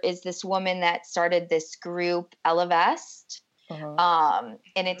 there is this woman that started this group, Elevest. And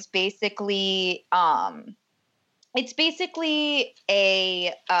it's basically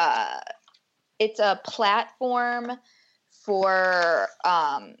it's a platform for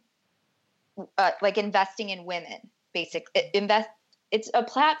like investing in women. It's a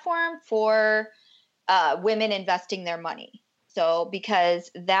platform for women investing their money. So because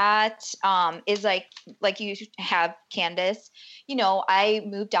that is like you have, Candace, I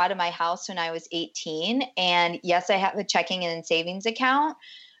moved out of my house when I was 18, and yes, I have a checking and savings account.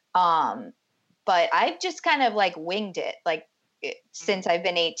 But I've just kind of like winged it, like since I've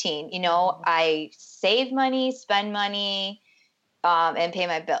been 18, I save money, spend money, and pay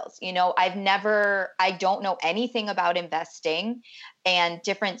my bills. I don't know anything about investing and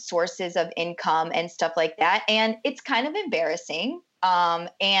different sources of income and stuff like that. And it's kind of embarrassing. And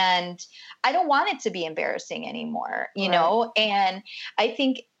I don't want it to be embarrassing anymore, and I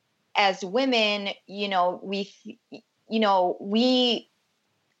think as women,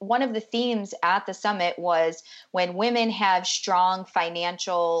 one of the themes at the summit was when women have strong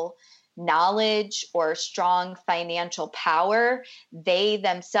financial knowledge or strong financial power, they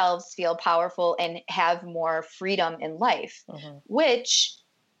themselves feel powerful and have more freedom in life, which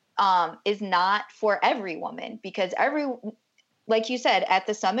is not for every woman, because like you said, at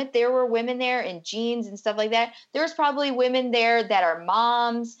the summit, there were women there in jeans and stuff like that. There's probably women there that are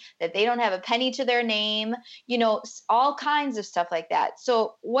moms, that they don't have a penny to their name, all kinds of stuff like that.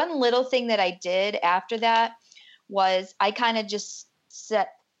 So one little thing that I did after that was I kind of just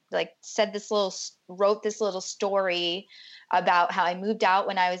wrote this little story about how I moved out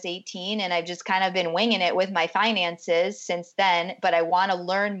when I was 18, and I've just kind of been winging it with my finances since then, but I want to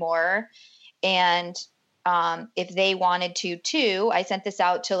learn more. And if they wanted to too, I sent this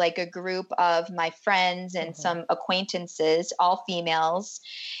out to like a group of my friends and some acquaintances, all females.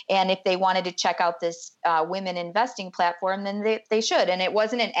 And if they wanted to check out this women investing platform, then they should. And it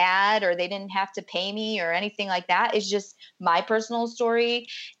wasn't an ad, or they didn't have to pay me or anything like that. It's just my personal story.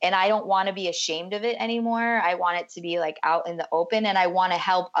 And I don't want to be ashamed of it anymore. I want it to be like out in the open, and I want to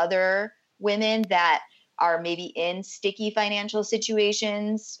help other women that are maybe in sticky financial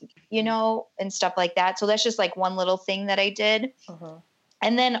situations, and stuff like that. So that's just like one little thing that I did.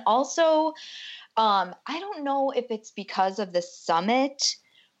 And then also, I don't know if it's because of the summit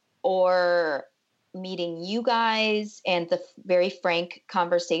or meeting you guys and the very frank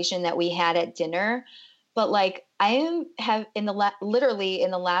conversation that we had at dinner, but like literally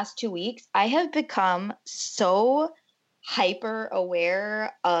in the last 2 weeks, I have become so hyper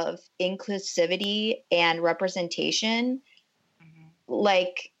aware of inclusivity and representation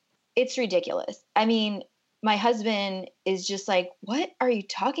like, it's ridiculous. I mean, my husband is just like, what are you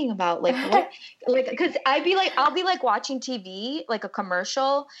talking about? Like, what? Like, because I'll be like watching TV, like a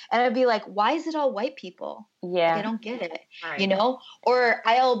commercial, and I'd be like, why is it all white people? Yeah. Like, I don't get it, Right. Or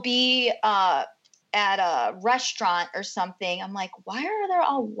I'll be at a restaurant or something. I'm like, why are there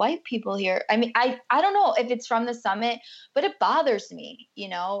all white people here? I mean, I don't know if it's from the summit, but it bothers me,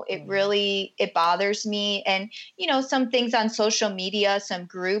 it really, it bothers me. And, some things on social media, some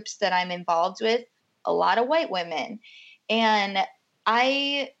groups that I'm involved with, a lot of white women. And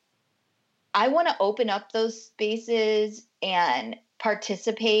I want to open up those spaces and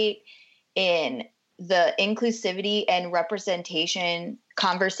participate in the inclusivity and representation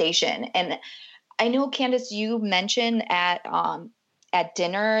conversation. And I know, Candace, you mentioned at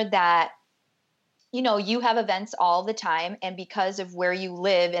dinner that, you have events all the time. And because of where you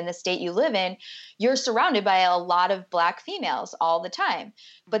live and the state you live in, you're surrounded by a lot of Black females all the time.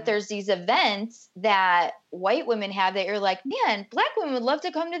 But there's these events that white women have that you're like, man, Black women would love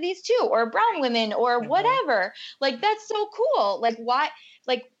to come to these too, or brown women, or whatever. Like, that's so cool. Like,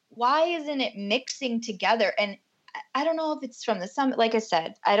 why isn't it mixing together? And I don't know if it's from the summit. Like I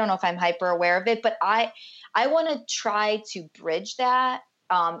said, I don't know if I'm hyper aware of it, but I want to try to bridge that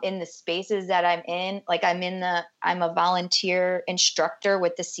in the spaces that I'm in. Like, I'm a volunteer instructor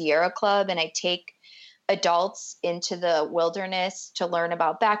with the Sierra Club, and I take adults into the wilderness to learn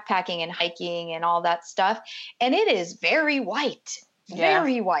about backpacking and hiking and all that stuff. And it is very white,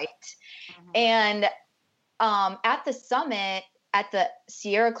 very white. And at the summit, at the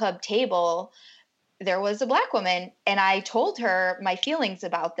Sierra Club table, there was a Black woman, and I told her my feelings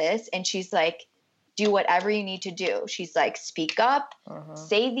about this, and she's like, do whatever you need to do. She's like, speak up,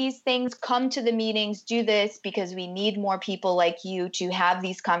 say these things, come to the meetings, do this, because we need more people like you to have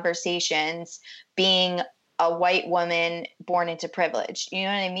these conversations, being a white woman born into privilege. You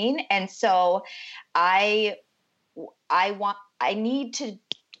know what I mean? And so I need to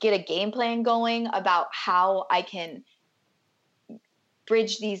get a game plan going about how I can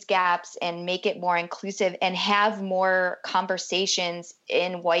bridge these gaps and make it more inclusive and have more conversations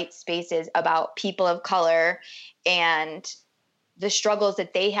in white spaces about people of color and the struggles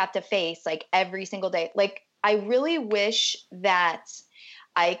that they have to face, like, every single day. Like, I really wish that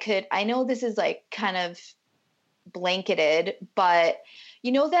I know this is like kind of blanketed, but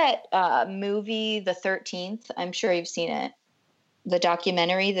that movie, The 13th, I'm sure you've seen it, the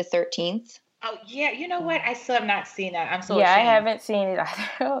documentary, The 13th. Oh, yeah. You know what? I still have not seen that. I'm so ashamed. I haven't seen it either.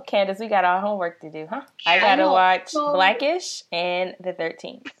 Oh, Candace, we got our homework to do, huh? Yeah, I got to watch Blackish and The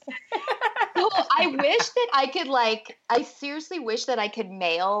 13th. So I wish that I could, I seriously wish that I could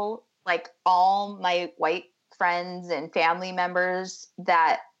mail, all my white friends and family members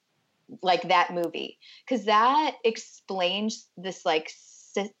that movie. Because that explains this,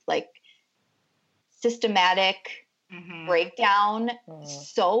 systematic breakdown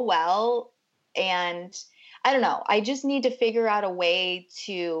so well. And I don't know, I just need to figure out a way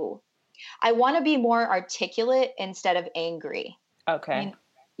I want to be more articulate instead of angry. Okay.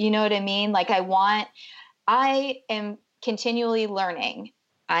 You know what I mean? I am continually learning.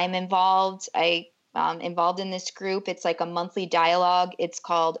 I'm involved in this group. It's like a monthly dialogue. It's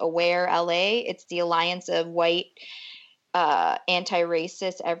called Aware LA. It's the Alliance of White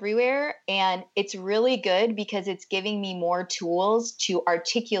Anti-Racists Everywhere. And it's really good because it's giving me more tools to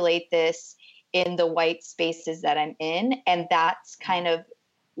articulate this in the white spaces that I'm in. And that's kind of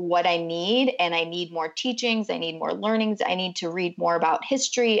what I need. And I need more teachings. I need more learnings. I need to read more about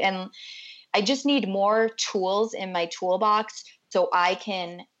history. And I just need more tools in my toolbox so I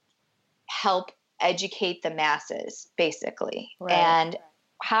can help educate the masses, basically. Right. And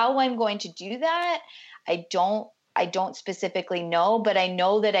how I'm going to do that, I don't specifically know, but I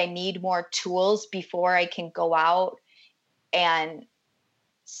know that I need more tools before I can go out and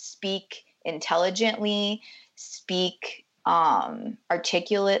speak intelligently, speak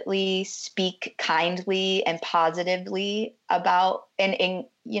articulately, speak kindly and positively about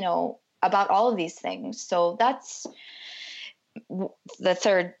about all of these things. So that's the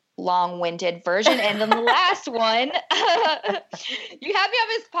third long-winded version. And then the last one, you had me on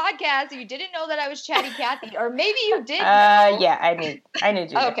this podcast and you didn't know that I was Chatty Cathy, or maybe you did know. Yeah, I knew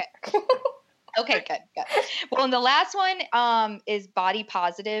you. Okay. Okay, good. Well, and the last one is body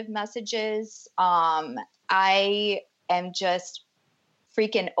positive messages. I am just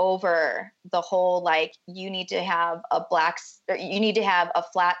freaking over the whole, you need to have a flat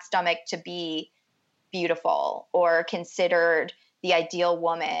stomach to be beautiful or considered the ideal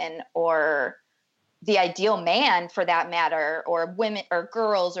woman or the ideal man for that matter, or women or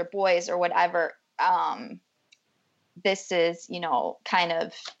girls or boys or whatever. this is, kind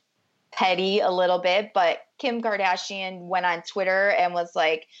of petty a little bit, but Kim Kardashian went on Twitter and was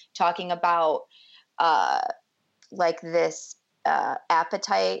like talking about like this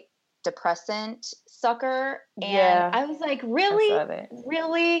appetite depressant sucker. And I was like,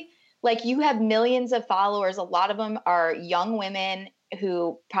 really? Like, you have millions of followers. A lot of them are young women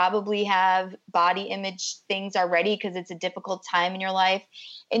who probably have body image things already because it's a difficult time in your life.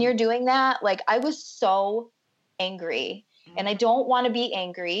 And you're doing that. Like, I was so angry. And I don't want to be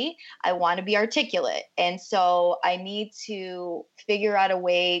angry. I want to be articulate. And so I need to figure out a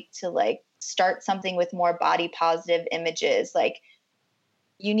way to like start something with more body positive images. Like,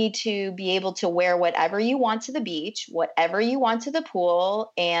 you need to be able to wear whatever you want to the beach, whatever you want to the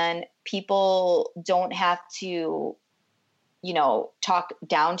pool, and people don't have to, talk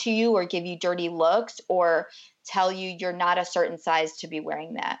down to you or give you dirty looks or tell you you're not a certain size to be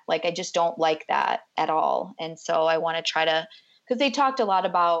wearing that. Like, I just don't like that at all. And so I want to try to, because they talked a lot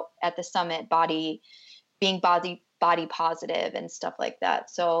about at the summit being body positive and stuff like that.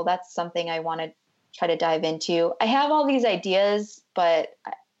 So that's something I want to try to dive into. I have all these ideas, but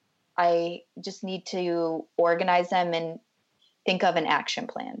I just need to organize them and think of an action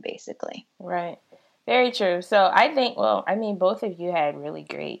plan, basically. Right. Very true. So I think, both of you had really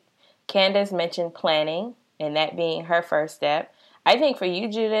great. Candace mentioned planning and that being her first step. I think for you,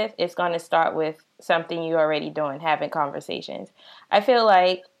 Judith, it's going to start with something you're already doing, having conversations. I feel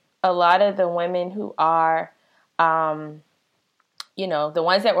like a lot of the women who are, the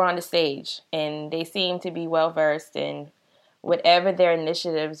ones that were on the stage and they seem to be well-versed in whatever their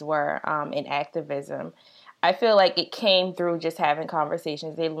initiatives were in activism, I feel like it came through just having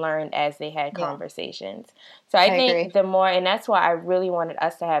conversations. They learned as they had conversations. So I think agree. The more, and that's why I really wanted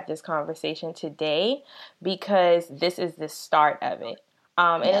us to have this conversation today, because this is the start of it.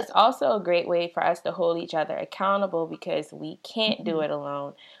 And it's also a great way for us to hold each other accountable because we can't do it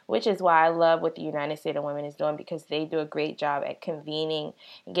alone, which is why I love what the United States of Women is doing, because they do a great job at convening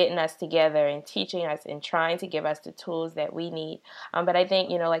and getting us together and teaching us and trying to give us the tools that we need. But I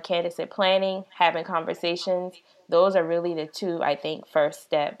think, like Candace said, planning, having conversations, those are really the two, I think, first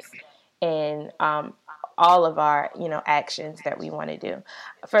steps in all of our, actions that we want to do.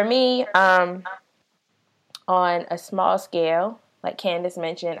 For me, on a small scale, like Candace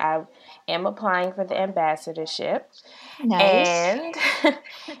mentioned, I am applying for the ambassadorship. Nice.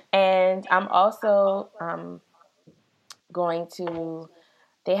 And I'm also going to,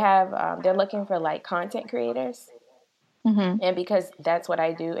 they're looking for like content creators. Mm-hmm. And because that's what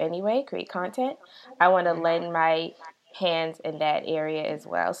I do anyway, create content, I want to lend my hands in that area as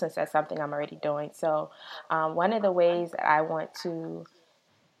well, since that's something I'm already doing. So one of the ways that I want to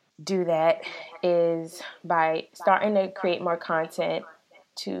do that is by starting to create more content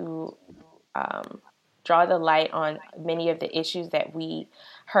to draw the light on many of the issues that we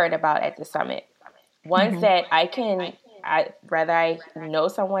heard about at the summit. Ones that whether I know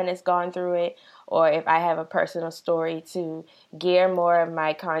someone that's gone through it or if I have a personal story, to gear more of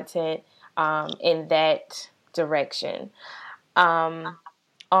my content in that direction.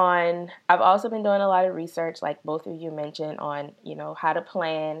 I've also been doing a lot of research, like both of you mentioned, on how to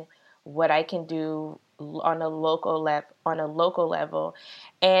plan, what I can do on a local level,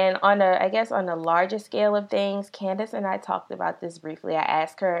 and on a larger scale of things. Candace and I talked about this briefly. I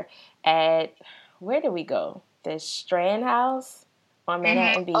asked her where did we go? The Strand House on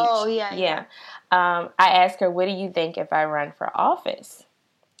Manhattan Beach. Oh yeah. I asked her, what do you think if I run for office?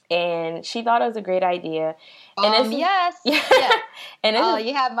 And she thought it was a great idea. And yes. Yeah. And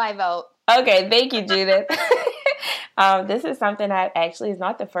you have my vote. Okay, thank you, Judith. This is something is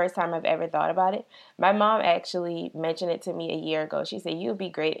not the first time I've ever thought about it. My mom actually mentioned it to me a year ago. She said, you'd be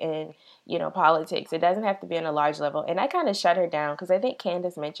great in, politics. It doesn't have to be on a large level. And I kind of shut her down because I think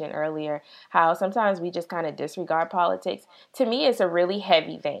Candace mentioned earlier how sometimes we just kind of disregard politics. To me, it's a really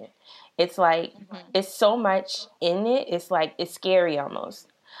heavy thing. It's like, it's so much in it. It's like, it's scary almost.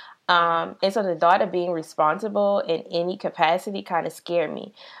 And so the thought of being responsible in any capacity kind of scared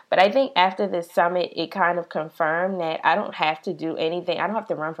me. But I think after this summit, it kind of confirmed that I don't have to do anything. I don't have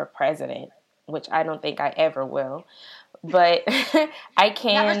to run for president, which I don't think I ever will. But I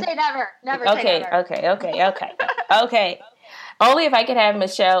can. Never say never. Never say never. Okay. Only if I could have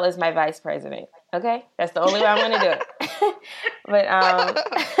Michelle as my vice president. Okay? That's the only way I'm going to do it.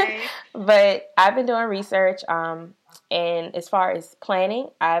 But I've been doing research. And as far as planning,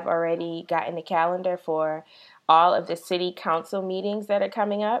 I've already gotten the calendar for all of the city council meetings that are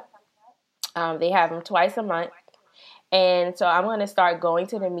coming up. They have them twice a month. And so I'm going to start going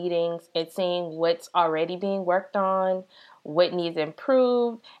to the meetings and seeing what's already being worked on, what needs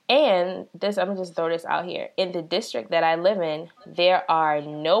improved. And this, I'm going to just throw this out here. In the district that I live in, there are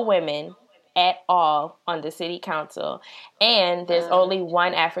no women at all on the city council. And there's only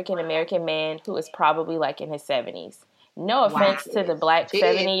one African-American man who is probably like in his 70s. No offense to the black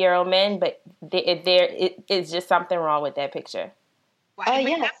 70-year-old men, but it's just something wrong with that picture. Well,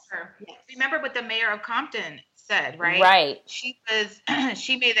 remember what the mayor of Compton said, right? Right. She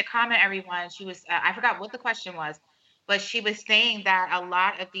made the comment, everyone. She was, I forgot what the question was, but she was saying that a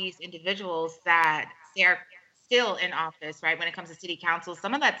lot of these individuals that they're still in office, right, when it comes to city council,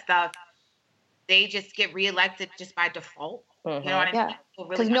 some of that stuff, they just get reelected just by default. Mm-hmm. You know what I mean?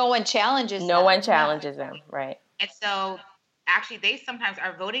 Because no one challenges them. No one challenges them, right. And so actually they sometimes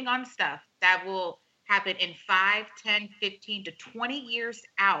are voting on stuff that will happen in 5, 10, 15 to 20 years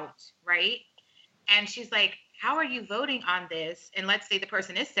out, right? And she's like, how are you voting on this? And let's say the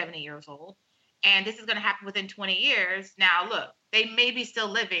person is 70 years old and this is going to happen within 20 years. Now, look, they may be still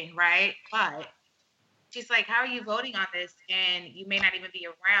living, right? But she's like, how are you voting on this? And you may not even be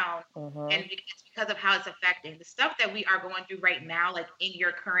around. Mm-hmm. And it's because of how it's affecting the stuff that we are going through right now, like in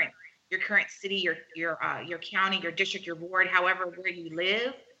your current city, your county, your district, your ward, however, where you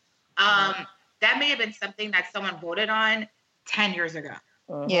live. That may have been something that someone voted on 10 years ago.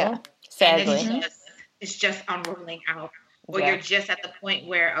 Mm-hmm. Yeah. Sadly. And it's just unrolling out. Or you're just at the point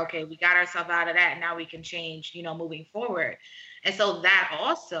where, okay, we got ourselves out of that. And now we can change, moving forward. And so that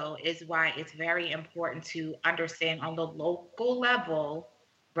also is why it's very important to understand on the local level,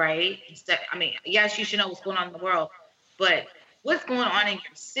 right? Yes, you should know what's going on in the world, but what's going on in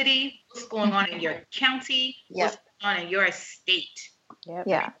your city, what's going on in your county, what's going on in your state. Yep.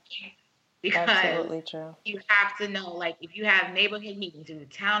 Yeah. Because absolutely true. You have to know, like, if you have neighborhood meetings, the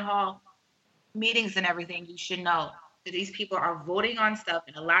town hall meetings and everything, you should know that these people are voting on stuff,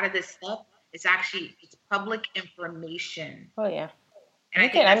 and a lot of this stuff is actually it's public information. Oh yeah.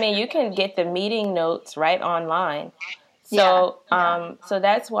 And you can get the meeting notes right online. So so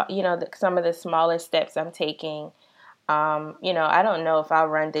that's what some of the smaller steps I'm taking. I don't know if I'll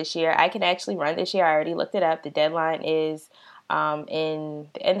run this year. I can actually run this year. I already looked it up. The deadline is in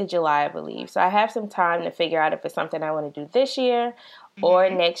the end of July, I believe. So I have some time to figure out if it's something I want to do this year or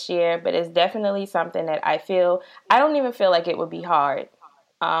next year. But it's definitely something that I don't even feel like it would be hard.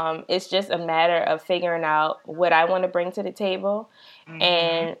 It's just a matter of figuring out what I want to bring to the table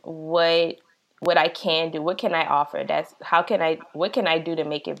and what I can do. What can I offer? What can I do to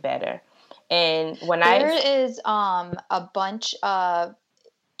make it better? And there is a bunch of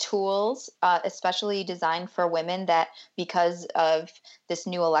tools, especially designed for women, that because of this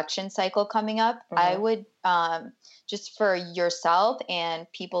new election cycle coming up, I would just for yourself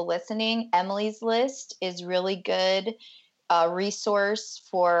and people listening, Emily's List is really good. Resource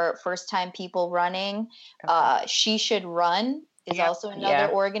for first-time people running. She Should Run is also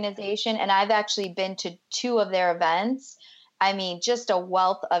another organization, and I've actually been to 2 of their events. I mean, just a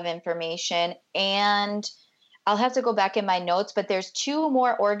wealth of information. And I'll have to go back in my notes, but there's 2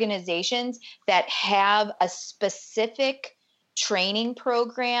 more organizations that have a specific training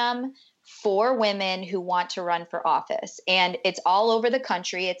program for women who want to run for office. And it's all over the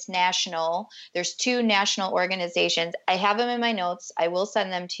country. It's national. There's 2 national organizations. I have them in my notes. I will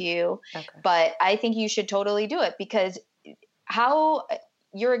send them to you. Okay. But I think you should totally do it, because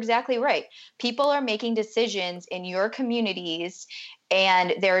you're exactly right. People are making decisions in your communities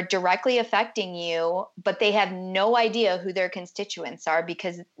and they're directly affecting you, but they have no idea who their constituents are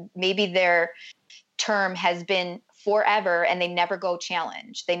because maybe their term has been forever and they never go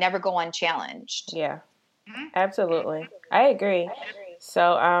challenged. They never go unchallenged. Yeah, absolutely. I agree.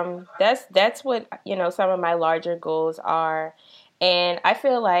 So that's what, some of my larger goals are. And I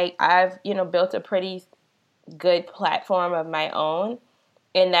feel like I've, built a pretty good platform of my own,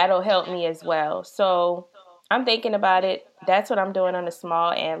 and that'll help me as well. So I'm thinking about it. That's what I'm doing on a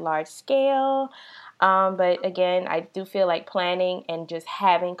small and large scale. But again, I do feel like planning and just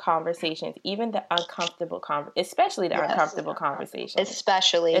having conversations, even the uncomfortable especially the uncomfortable conversations.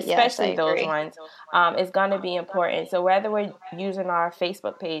 Especially those ones, is going to be important. So whether we're using our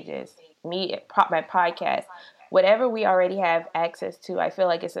Facebook pages, my podcast, whatever we already have access to, I feel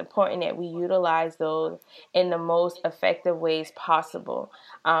like it's important that we utilize those in the most effective ways possible,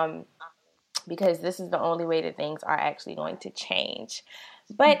 because this is the only way that things are actually going to change.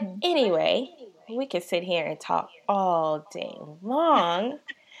 But anyway, we could sit here and talk all day long.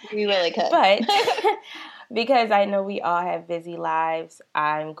 We really could. But because I know we all have busy lives,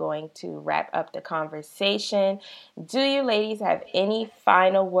 I'm going to wrap up the conversation. Do you ladies have any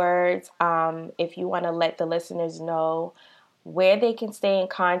final words? If you want to let the listeners know where they can stay in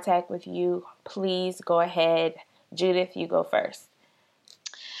contact with you, please go ahead. Judith, you go first.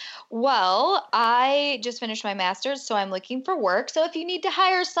 Well, I just finished my master's, so I'm looking for work. So if you need to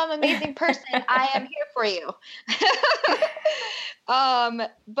hire some amazing person, I am here for you.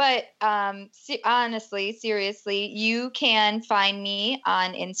 Honestly, seriously, you can find me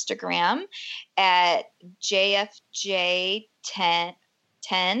on Instagram at JFJ10,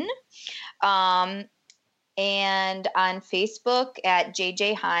 and on Facebook at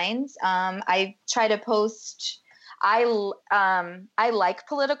JJ Hines. I try to post. I like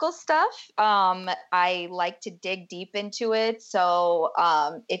political stuff. I like to dig deep into it. So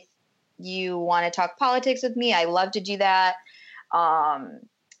if you want to talk politics with me, I love to do that.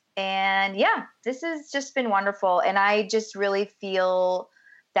 And yeah, this has just been wonderful. And I just really feel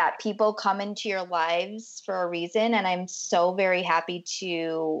that people come into your lives for a reason. And I'm so very happy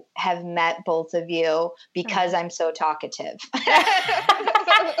to have met both of you because I'm so talkative.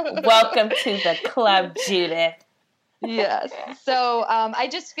 Welcome to the club, Judith. Yes. So I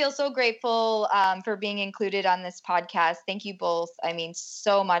just feel so grateful for being included on this podcast. Thank you both. I mean,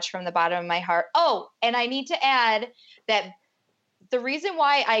 so much from the bottom of my heart. Oh, and I need to add that the reason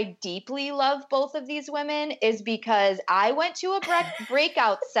why I deeply love both of these women is because I went to a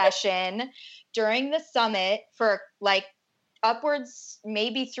breakout session during the summit for like upwards,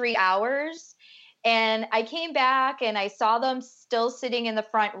 maybe 3 hours. And I came back and I saw them still sitting in the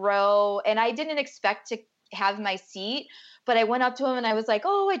front row, and I didn't expect to have my seat, but I went up to them and I was like,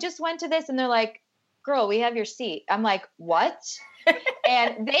 "Oh, I just went to this." And they're like, "Girl, we have your seat." I'm like, "What?"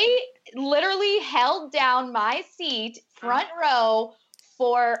 And they literally held down my seat, front row,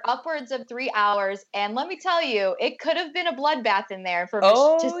 for upwards of 3 hours. And let me tell you, it could have been a bloodbath in there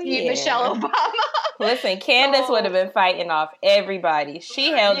to see Michelle Obama. Listen, Candace would have been fighting off everybody.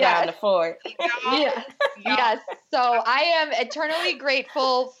 She held down the fort. Yes. So I am eternally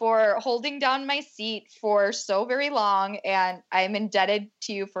grateful for holding down my seat for so very long, and I'm indebted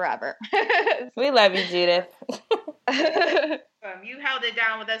to you forever. We love you, Judith. You held it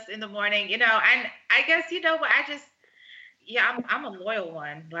down with us in the morning, and I guess, I'm a loyal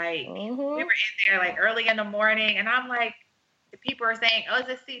one. Like, we were in there like early in the morning, and I'm like, the people are saying, "Oh, is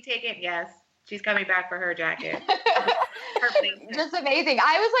this seat taken?" Yes, she's coming back for her jacket. Just amazing.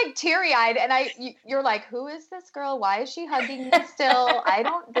 I was like teary-eyed, and you're like, "Who is this girl? Why is she hugging me still?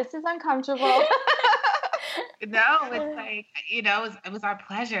 This is uncomfortable." No, it's like, it was our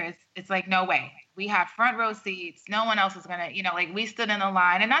pleasure. It's like, no way. We have front row seats. No one else is going to, like, we stood in a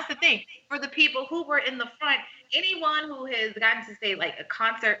line. And that's the thing. For the people who were in the front, anyone who has gotten to say like a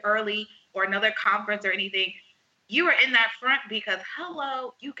concert early or another conference or anything, you were in that front because,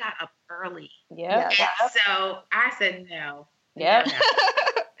 hello, you got up early. Yeah. And so I said no. Yep. No.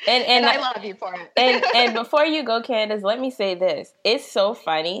 And I love you for it. and before you go, Candace, let me say this. It's so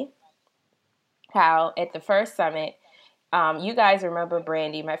funny how at the first summit, you guys remember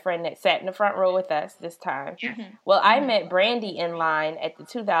Brandy, my friend that sat in the front row with us this time. Mm-hmm. Well, I met Brandy in line at the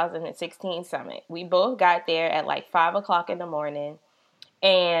 2016 summit. We both got there at like 5 o'clock in the morning,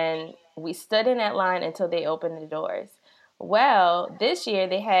 and we stood in that line until they opened the doors. Well, this year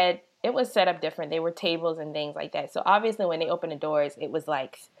it was set up different. There were tables and things like that. So obviously when they opened the doors, it was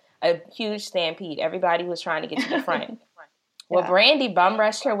like a huge stampede. Everybody was trying to get to the front. Well, Brandy bum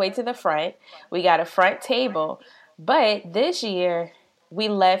rushed her way to the front. We got a front table. But this year, we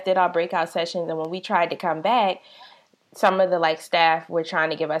left at our breakout sessions, and when we tried to come back, some of the staff were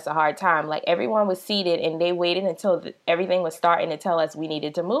trying to give us a hard time. Like, everyone was seated, and they waited until everything was starting to tell us we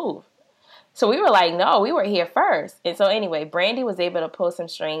needed to move. So we were like, no, we were here first. And so anyway, Brandy was able to pull some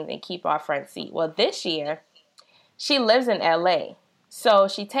strings and keep our front seat. Well, this year, she lives in LA. So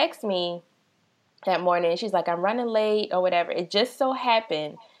she texted me that morning, and she's like, "I'm running late," or whatever. It just so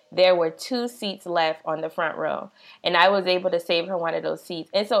happened there were 2 seats left on the front row, and I was able to save her one of those seats.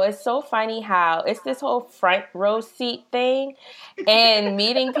 And so it's so funny how it's this whole front row seat thing and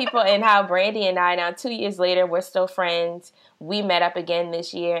meeting people, and how Brandy and I, now 2 years later, we're still friends. We met up again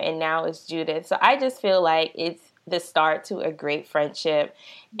this year, and now it's Judith. So I just feel like it's the start to a great friendship.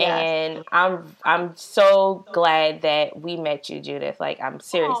 Yes. And I'm so glad that we met you, Judith. Like, I'm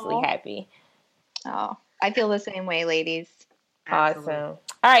seriously happy. Oh, I feel the same way, ladies. Absolutely. Awesome.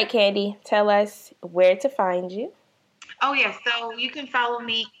 All right, Candy, tell us where to find you. Oh, yes. So you can follow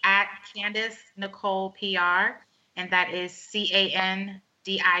me at Candace Nicole PR, and that is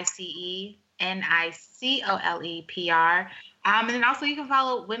CandiceNicole PR. And then also you can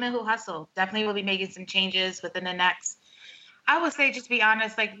follow Women Who Hustle. Definitely will be making some changes within the next, I would say, just be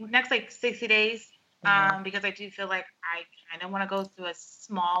honest, next 60 days. Because I do feel like I kind of want to go through a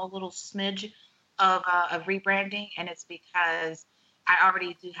small little smidge of rebranding, and it's because I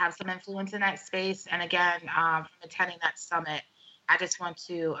already do have some influence in that space. And again, from attending that summit, I just want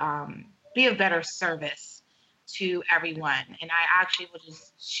to be of better service to everyone. And I actually would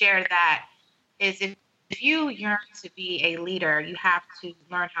just share that is if you yearn to be a leader, you have to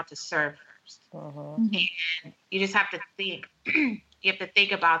learn how to serve first. And you just have to think, you have to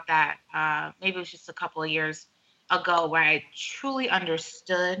think about that. Maybe it was just a couple of years ago where I truly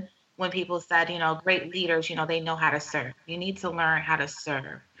understood when people said, great leaders, they know how to serve. You need to learn how to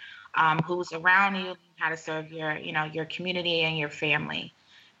serve who's around you, how to serve your community and your family.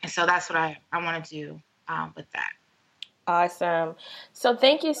 And so that's what I want to do with that. Awesome. So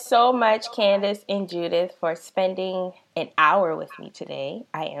thank you so much, Candace and Judith, for spending an hour with me today.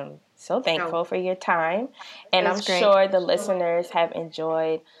 I am so thankful for your time. And I'm sure the listeners have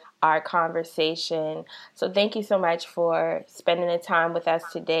enjoyed our conversation. So thank you so much for spending the time with us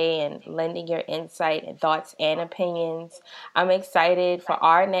today and lending your insight and thoughts and opinions. I'm excited for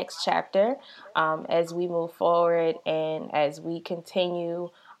our next chapter as we move forward and as we continue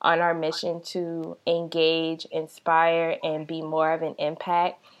on our mission to engage, inspire, and be more of an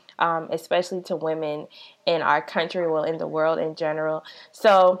impact, especially to women in our country, well, in the world in general.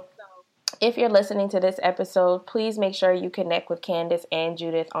 So if you're listening to this episode, please make sure you connect with Candace and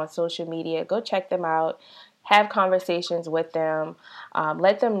Judith on social media. Go check them out. Have conversations with them.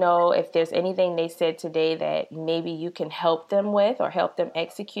 Let them know if there's anything they said today that maybe you can help them with or help them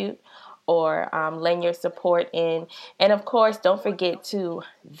execute or lend your support in. And of course, don't forget to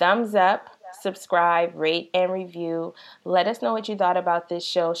thumbs up, subscribe, rate, and review. Let us know what you thought about this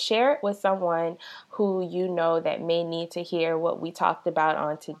show. Share it with someone who you know that may need to hear what we talked about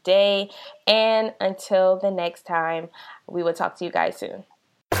on today. And until the next time, we will talk to you guys soon.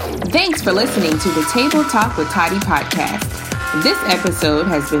 Thanks for listening to the Table Talk with Toddy podcast. This episode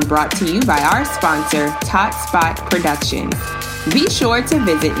has been brought to you by our sponsor, Tot Spot Productions. Be sure to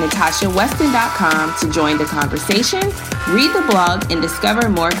visit NatashaWeston.com to join the conversation, read the blog, and discover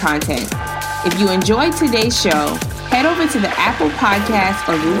more content. If you enjoyed today's show, head over to the Apple Podcast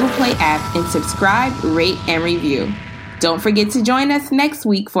or Google Play app and subscribe, rate, and review. Don't forget to join us next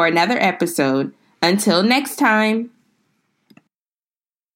week for another episode. Until next time.